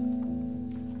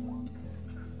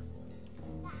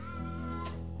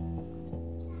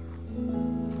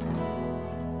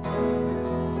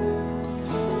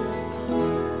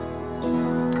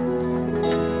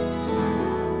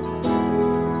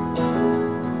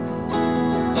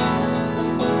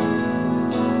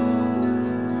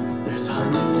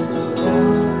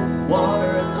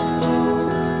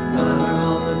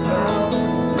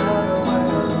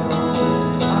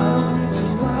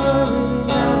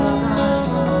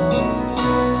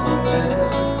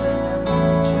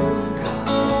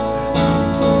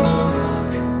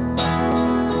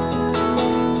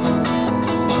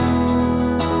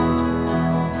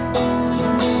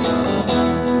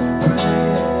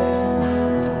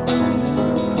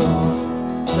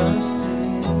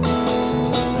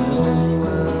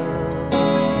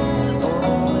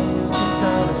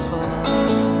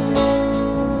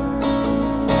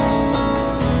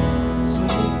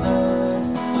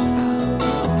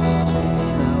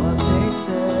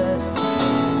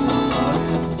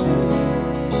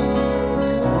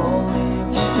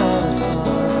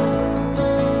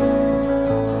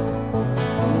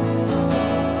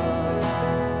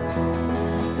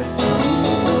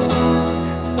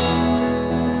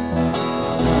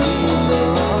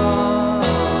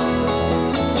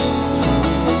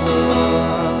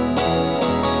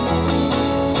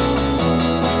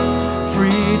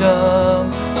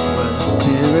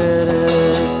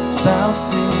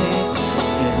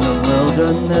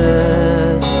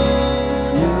 wilderness,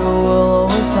 you will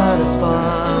always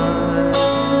satisfy.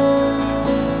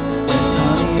 There's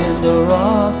honey in the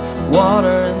rock,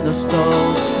 water in the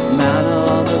stone, manna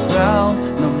on the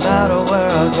ground, no matter where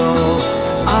I go.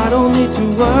 I don't need to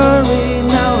worry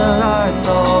now that I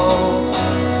know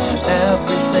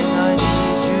everything I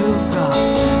need you've got.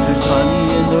 There's honey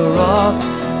in the rock,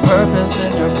 purpose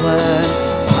in your plan,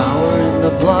 power in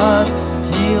the blood,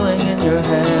 healing in your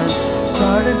hands.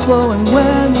 Started flowing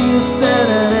when you said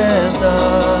it is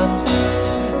done.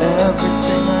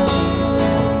 Everything I need,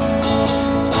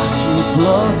 I keep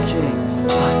looking,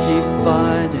 I keep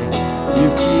finding, you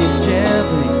keep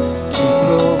giving, keep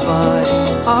providing.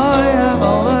 I have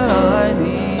all that I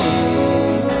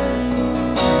need,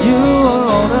 you are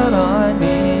all that I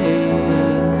need.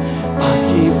 I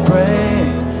keep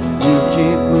praying, you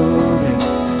keep moving,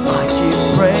 I keep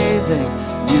praising,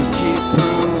 you keep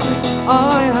proving. I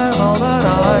have all that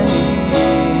I need,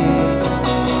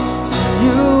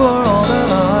 you are all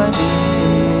that I need.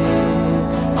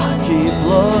 I keep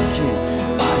looking,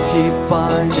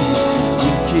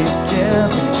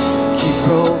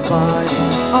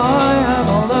 providing. I have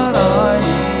all that I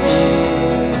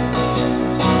need.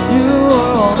 You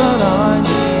are all that I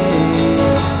need.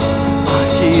 I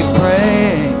keep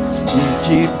praying, you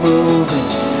keep moving.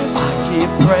 I keep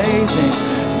praising,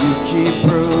 you keep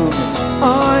proving.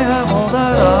 I have all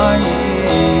that I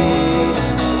need.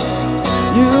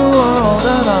 You are all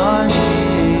that I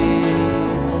need.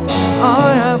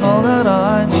 I have all that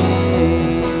I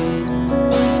need.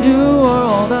 You are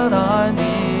all that I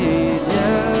need,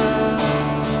 yeah.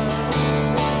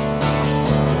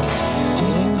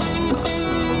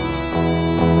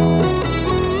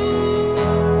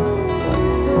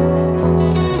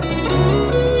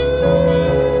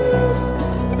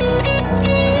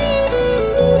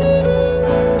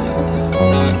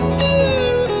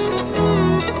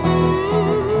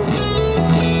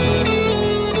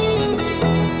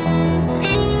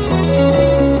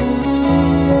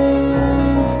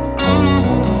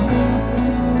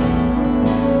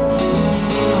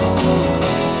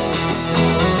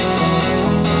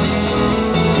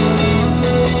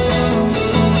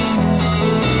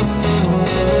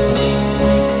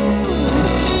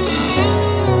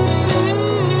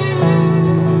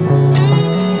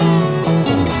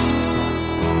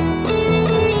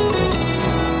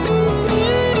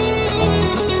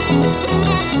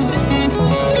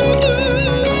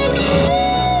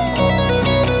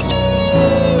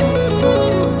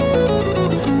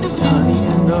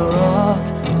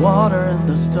 Water in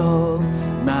the stove,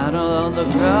 manna on the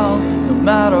ground, no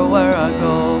matter where I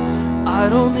go. I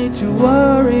don't need to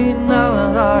worry now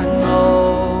that I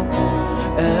know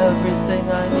everything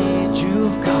I need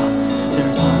you've got.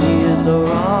 There's honey in the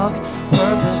rock,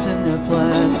 purpose in your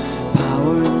plan,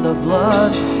 power in the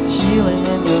blood, healing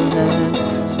in your hands.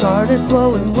 Started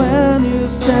flowing when you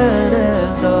said it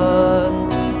is done.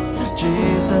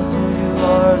 Jesus, who you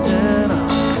are is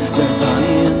enough. There's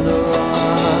honey in the rock.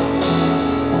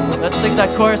 Let's sing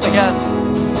that chorus again.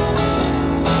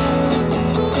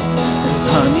 There's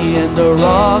honey in the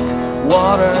rock,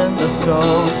 water in the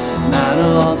stove, manna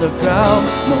on the ground,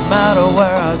 no matter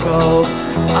where I go.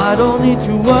 I don't need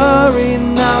to worry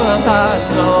now that I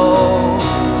know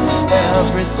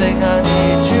everything I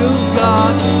need you've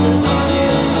got. There's honey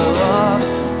in the rock,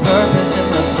 purpose in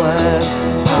the plan,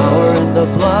 power in the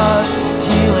blood,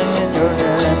 healing in your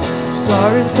hands.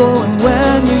 Started flowing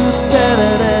when you said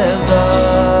it is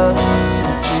done.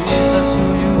 Jesus, who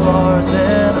you are is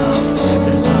enough.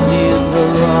 There's honey in the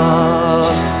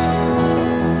rock.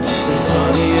 There's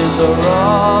honey in the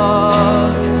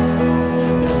rock.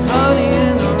 There's honey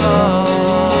in the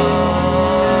rock.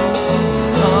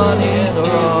 Honey in the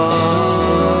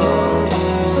rock.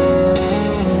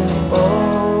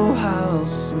 Oh, how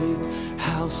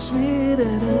sweet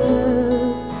it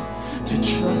is to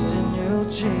trust in you,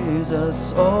 Jesus.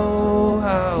 Oh,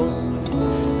 how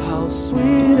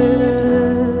sweet it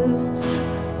is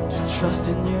to trust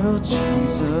in you,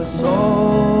 Jesus.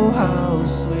 Oh, how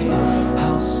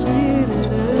sweet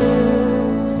it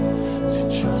is to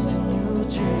trust in you,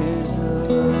 Jesus.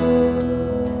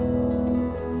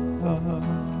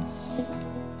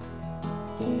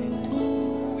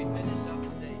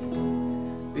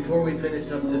 Before we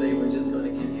finish up today, we're just going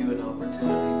to give you an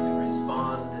opportunity to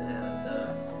respond. And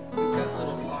we've got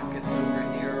little pockets over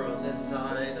here on this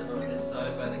side and on this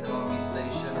side by the coffee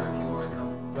station. Or if you want to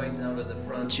come right down to the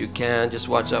front, you can. Just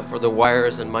watch out for the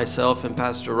wires. And myself and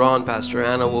Pastor Ron, Pastor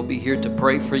Anna will be here to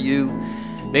pray for you.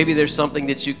 Maybe there's something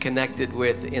that you connected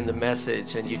with in the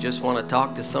message and you just want to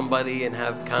talk to somebody and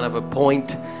have kind of a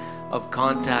point of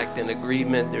contact and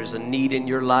agreement. There's a need in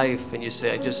your life and you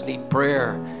say, I just need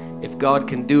prayer. If God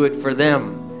can do it for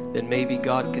them, then maybe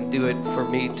God can do it for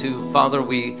me too. Father,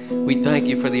 we thank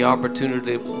you for the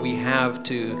opportunity we have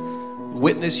to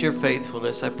witness your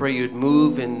faithfulness. I pray you'd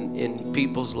move in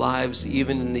people's lives,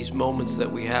 even in these moments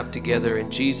that we have together. In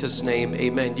Jesus' name,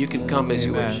 amen. You can come as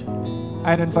you wish.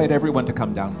 I'd invite everyone to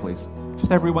come down, please.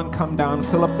 Just everyone come down,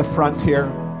 fill up the front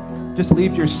here. Just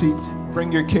leave your seat.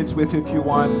 Bring your kids with you if you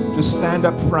want. Just stand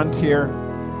up front here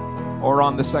or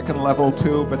on the second level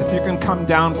too. But if you can come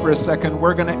down for a second,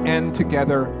 we're going to end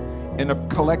together in a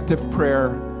collective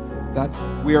prayer that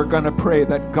we are going to pray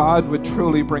that God would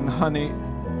truly bring honey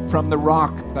from the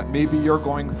rock that maybe you're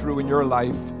going through in your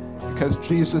life, because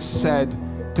Jesus said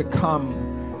to come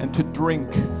and to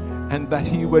drink and that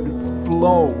he would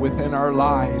flow within our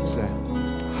lives.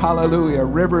 Hallelujah.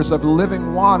 Rivers of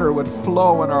living water would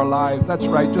flow in our lives. That's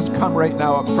right. Just come right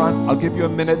now up front. I'll give you a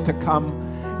minute to come.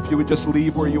 If you would just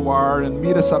leave where you are and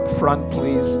meet us up front,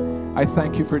 please. I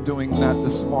thank you for doing that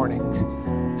this morning.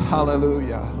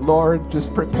 Hallelujah. Lord,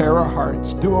 just prepare our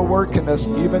hearts. Do a work in us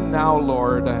even now,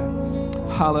 Lord.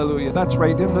 Hallelujah. That's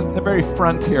right, in the very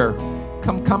front here.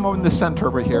 Come over in the center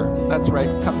over here. That's right.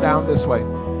 Come down this way,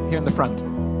 here in the front.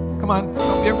 Come on,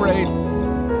 don't be afraid.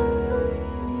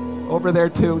 Over there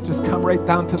too, just come right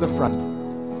down to the front.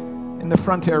 In the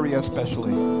front area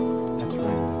especially. That's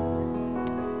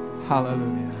right.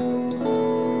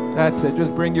 Hallelujah. That's it,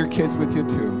 just bring your kids with you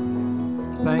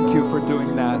too. Thank you for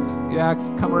doing that. Yeah,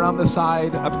 come around the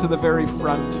side, up to the very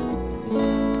front.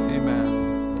 Amen.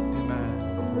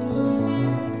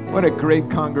 Amen. What a great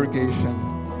congregation.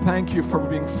 Thank you for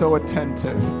being so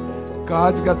attentive.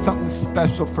 God's got something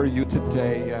special for you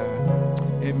today.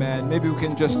 Amen. Maybe we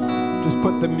can just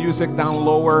put the music down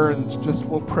lower and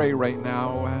we'll pray right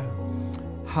now.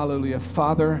 Hallelujah.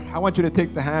 Father, I want you to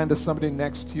take the hand of somebody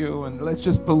next to you and let's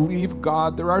just believe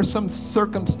God. There are some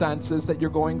circumstances that you're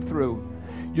going through.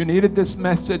 You needed this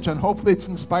message and hopefully it's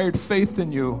inspired faith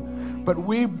in you. But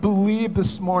we believe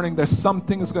this morning that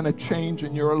something is going to change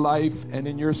in your life and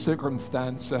in your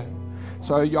circumstance.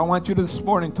 So I want you this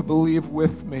morning to believe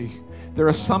with me. There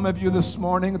are some of you this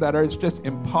morning that are just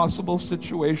impossible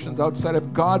situations outside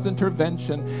of God's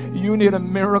intervention. You need a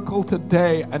miracle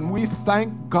today, and we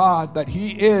thank God that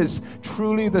He is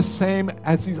truly the same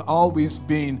as He's always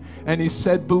been. And He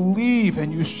said, believe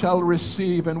and you shall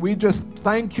receive. And we just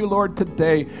thank you, Lord,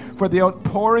 today for the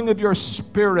outpouring of your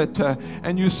Spirit.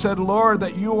 And you said, Lord,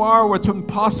 that you are what's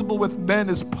impossible with men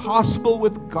is possible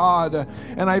with God.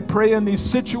 And I pray in these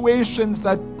situations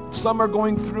that some are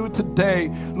going through today,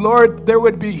 Lord, there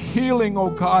would be healing, oh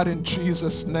God, in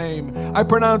Jesus' name. I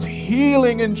pronounce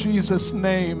healing in Jesus'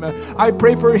 name. I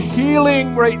pray for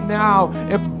healing right now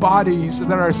of bodies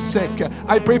that are sick.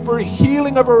 I pray for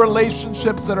healing of our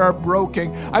relationships that are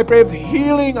broken. I pray for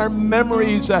healing our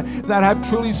memories that have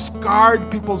truly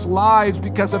scarred people's lives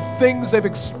because of things they've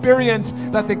experienced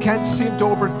that they can't seem to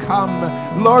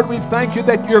overcome. Lord, we thank you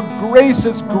that your grace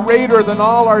is greater than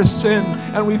all our sin,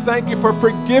 and we thank you for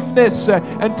forgiveness.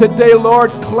 And today, Lord,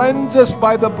 cleanse us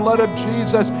by the blood of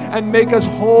Jesus and make us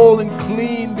whole and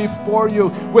clean before you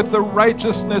with the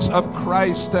righteousness of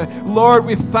Christ. Lord,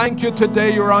 we thank you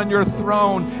today you're on your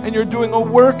throne and you're doing a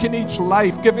work in each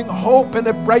life, giving hope and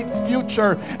a bright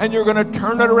future, and you're going to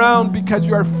turn it around because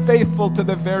you are faithful to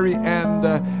the very end.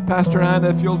 Pastor Anna,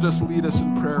 if you'll just lead us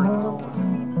in prayer now.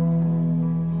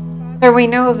 Father, we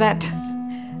know that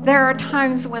there are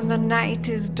times when the night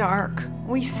is dark.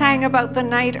 We sang about the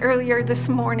night earlier this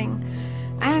morning,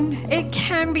 and it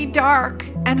can be dark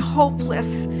and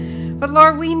hopeless. But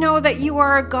Lord, we know that you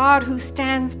are a God who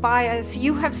stands by us.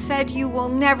 You have said you will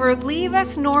never leave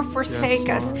us nor forsake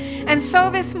us. And so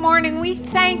this morning, we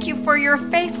thank you for your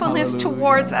faithfulness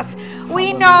towards us.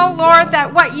 We know, Lord,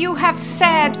 that what you have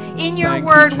said in your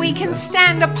word, we can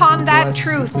stand upon that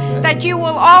truth, that you will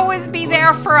always be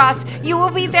there for us. You will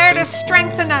be there to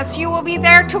strengthen us. You will be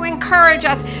there to encourage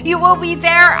us. You will be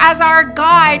there as our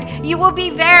guide. You will be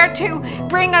there to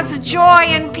bring us joy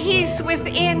and peace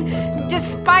within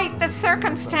despite the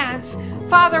circumstance.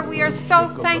 Father, we are so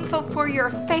thankful for your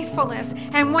faithfulness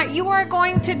and what you are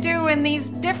going to do in these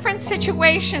different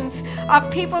situations of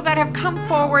people that have come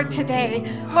forward today.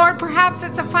 Lord, perhaps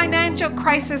it's a financial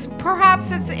crisis,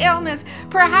 perhaps it's illness,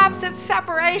 perhaps it's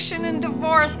separation and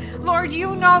divorce. Lord,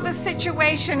 you know the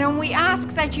situation, and we ask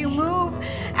that you move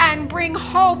and bring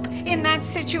hope in that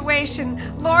situation.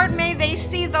 Lord, may they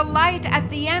see the light at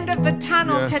the end of the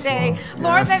tunnel today.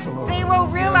 Lord, that they will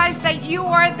realize that you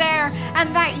are there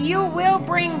and that you will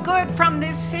bring good from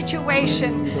this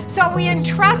situation. So we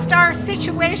entrust our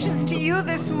situations to you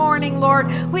this morning,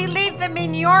 Lord. We leave them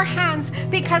in your hands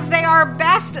because they are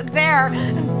best there.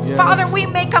 Father, we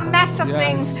make a mess of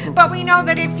things, but we know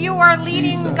that if you are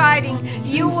leading and guiding,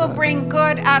 you will bring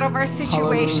good out of our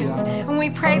situations. And we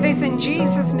pray this in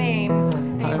Jesus' name.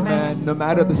 Amen. No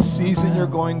matter the season you're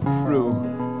going through,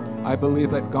 I believe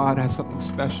that God has something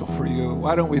special for you.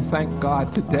 Why don't we thank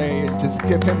God today and just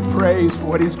give him praise for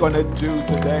what he's going to do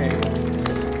today.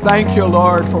 Thank you,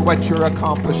 Lord, for what you're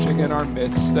accomplishing in our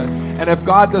midst. And if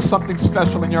God does something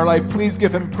special in your life, please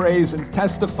give him praise and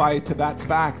testify to that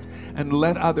fact and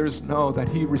let others know that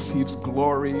he receives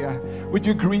glory. Would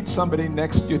you greet somebody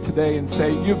next to you today and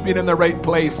say, you've been in the right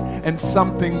place and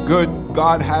something good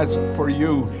God has for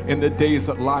you in the days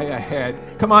that lie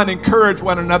ahead. Come on, encourage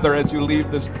one another as you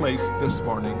leave this place this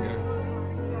morning.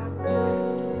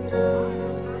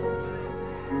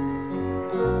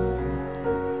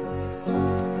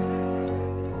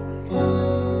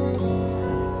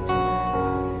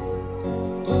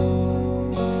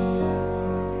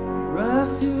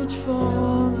 Refuge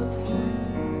for the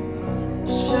poor,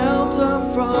 shelter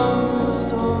from the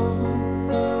storm.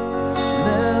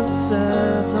 This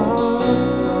is our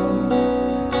God.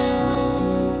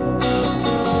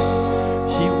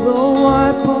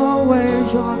 away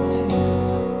your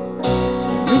tears,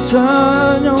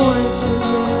 return your ways to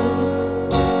Him.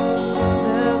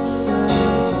 This is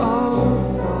our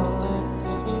God.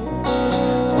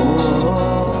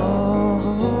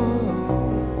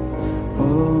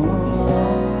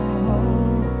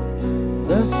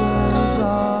 This is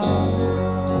our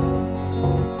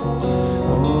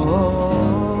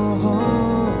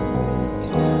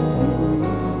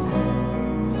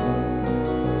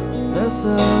This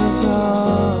is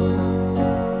our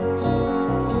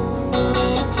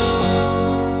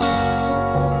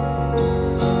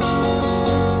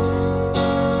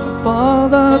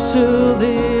Father to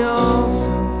the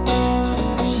orphan,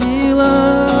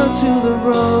 healer to the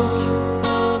broken.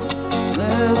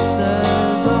 This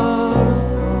is our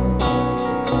God.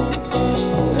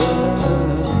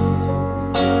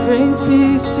 Brings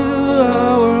peace to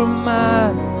our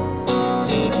madness,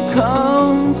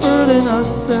 comfort in our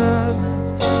sadness.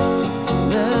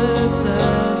 This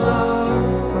is our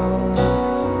God.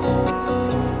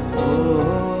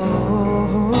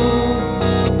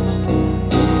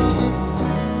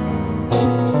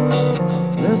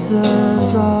 This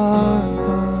is our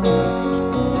God.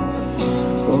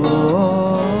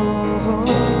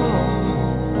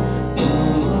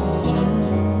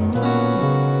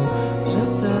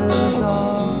 This is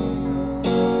our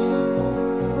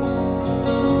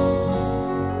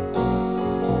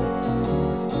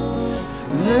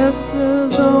This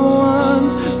is the one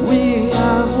we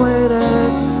have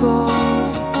waited for.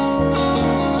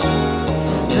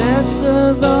 This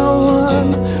is the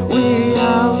one we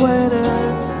have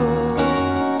waited for.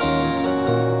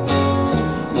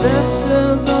 This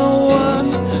is the one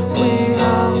we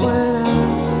have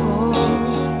waited for.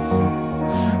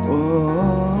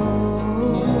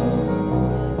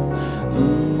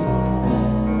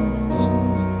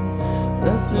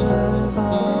 This is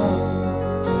our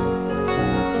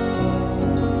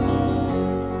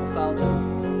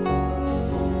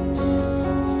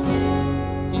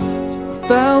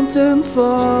fountain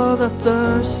for the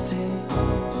thirsty,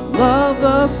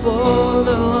 lover for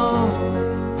the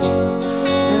lonely.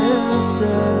 This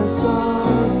is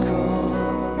our God.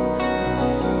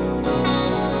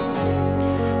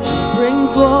 He brings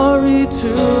glory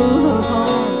to the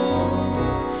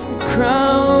humble,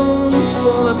 crowns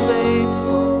for the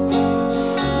faithful.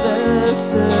 This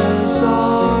is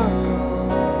our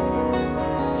God.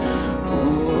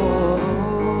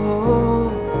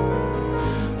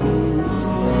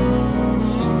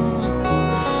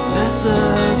 This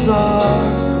is our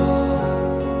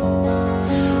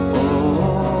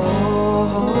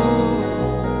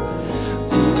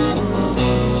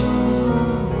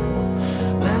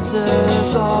This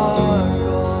is our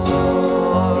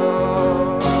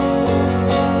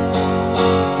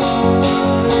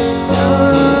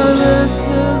This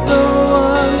is the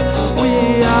one we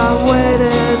have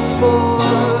waited for.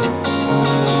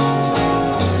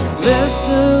 This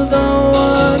is the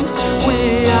one we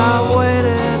have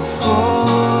waited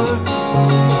for.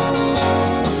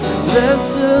 This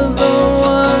is the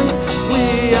one we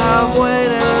have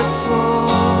waited for.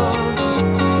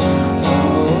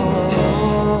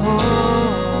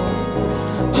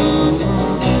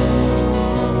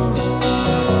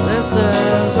 This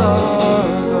is our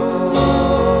God.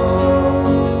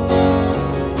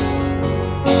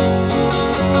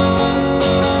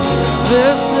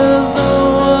 This is the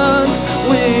one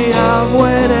we have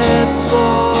waited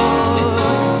for.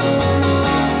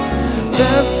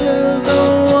 This is the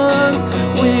one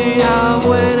we have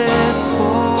waited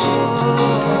for.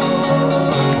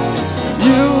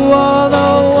 You are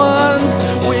the one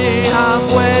we have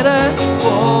waited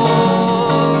for.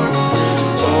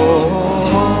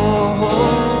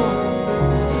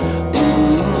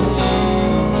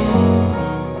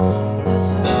 This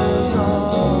is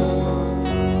our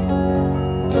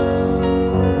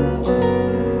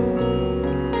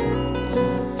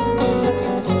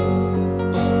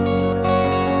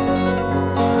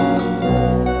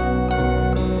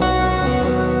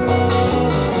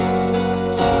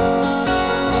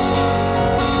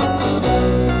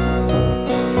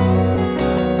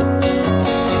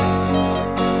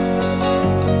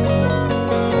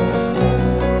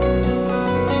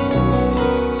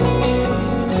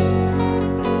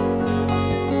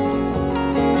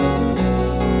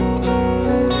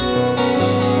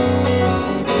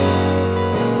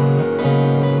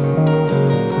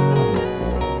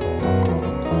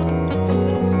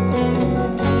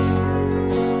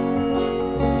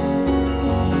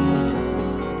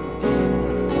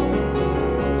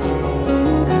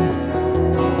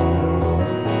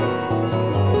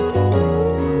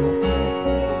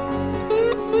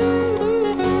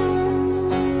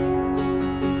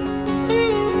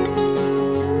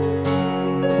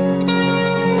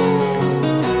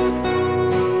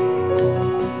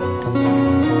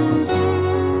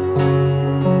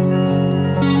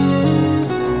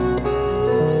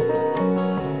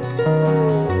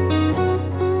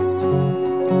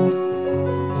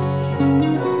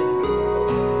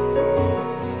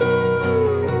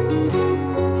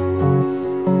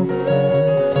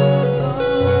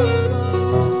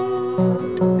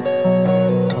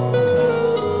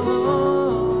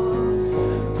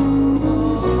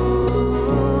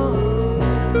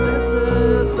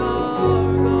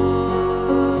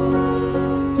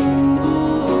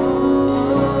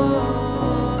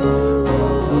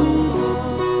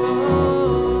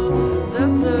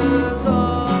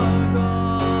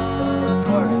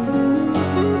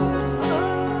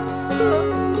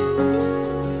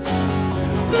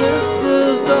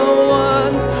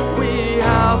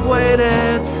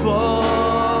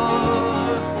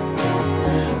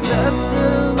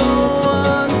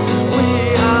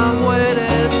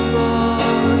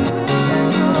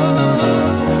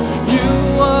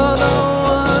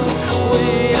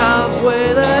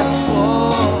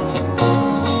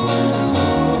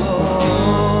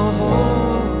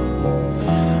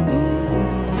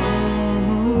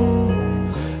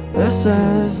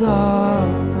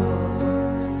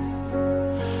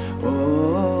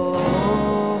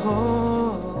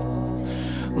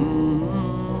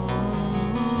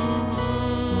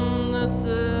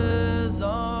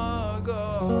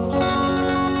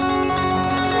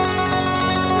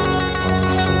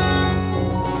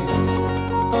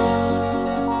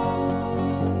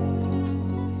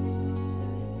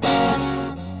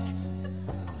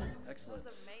Excellent. It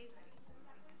was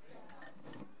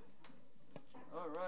amazing.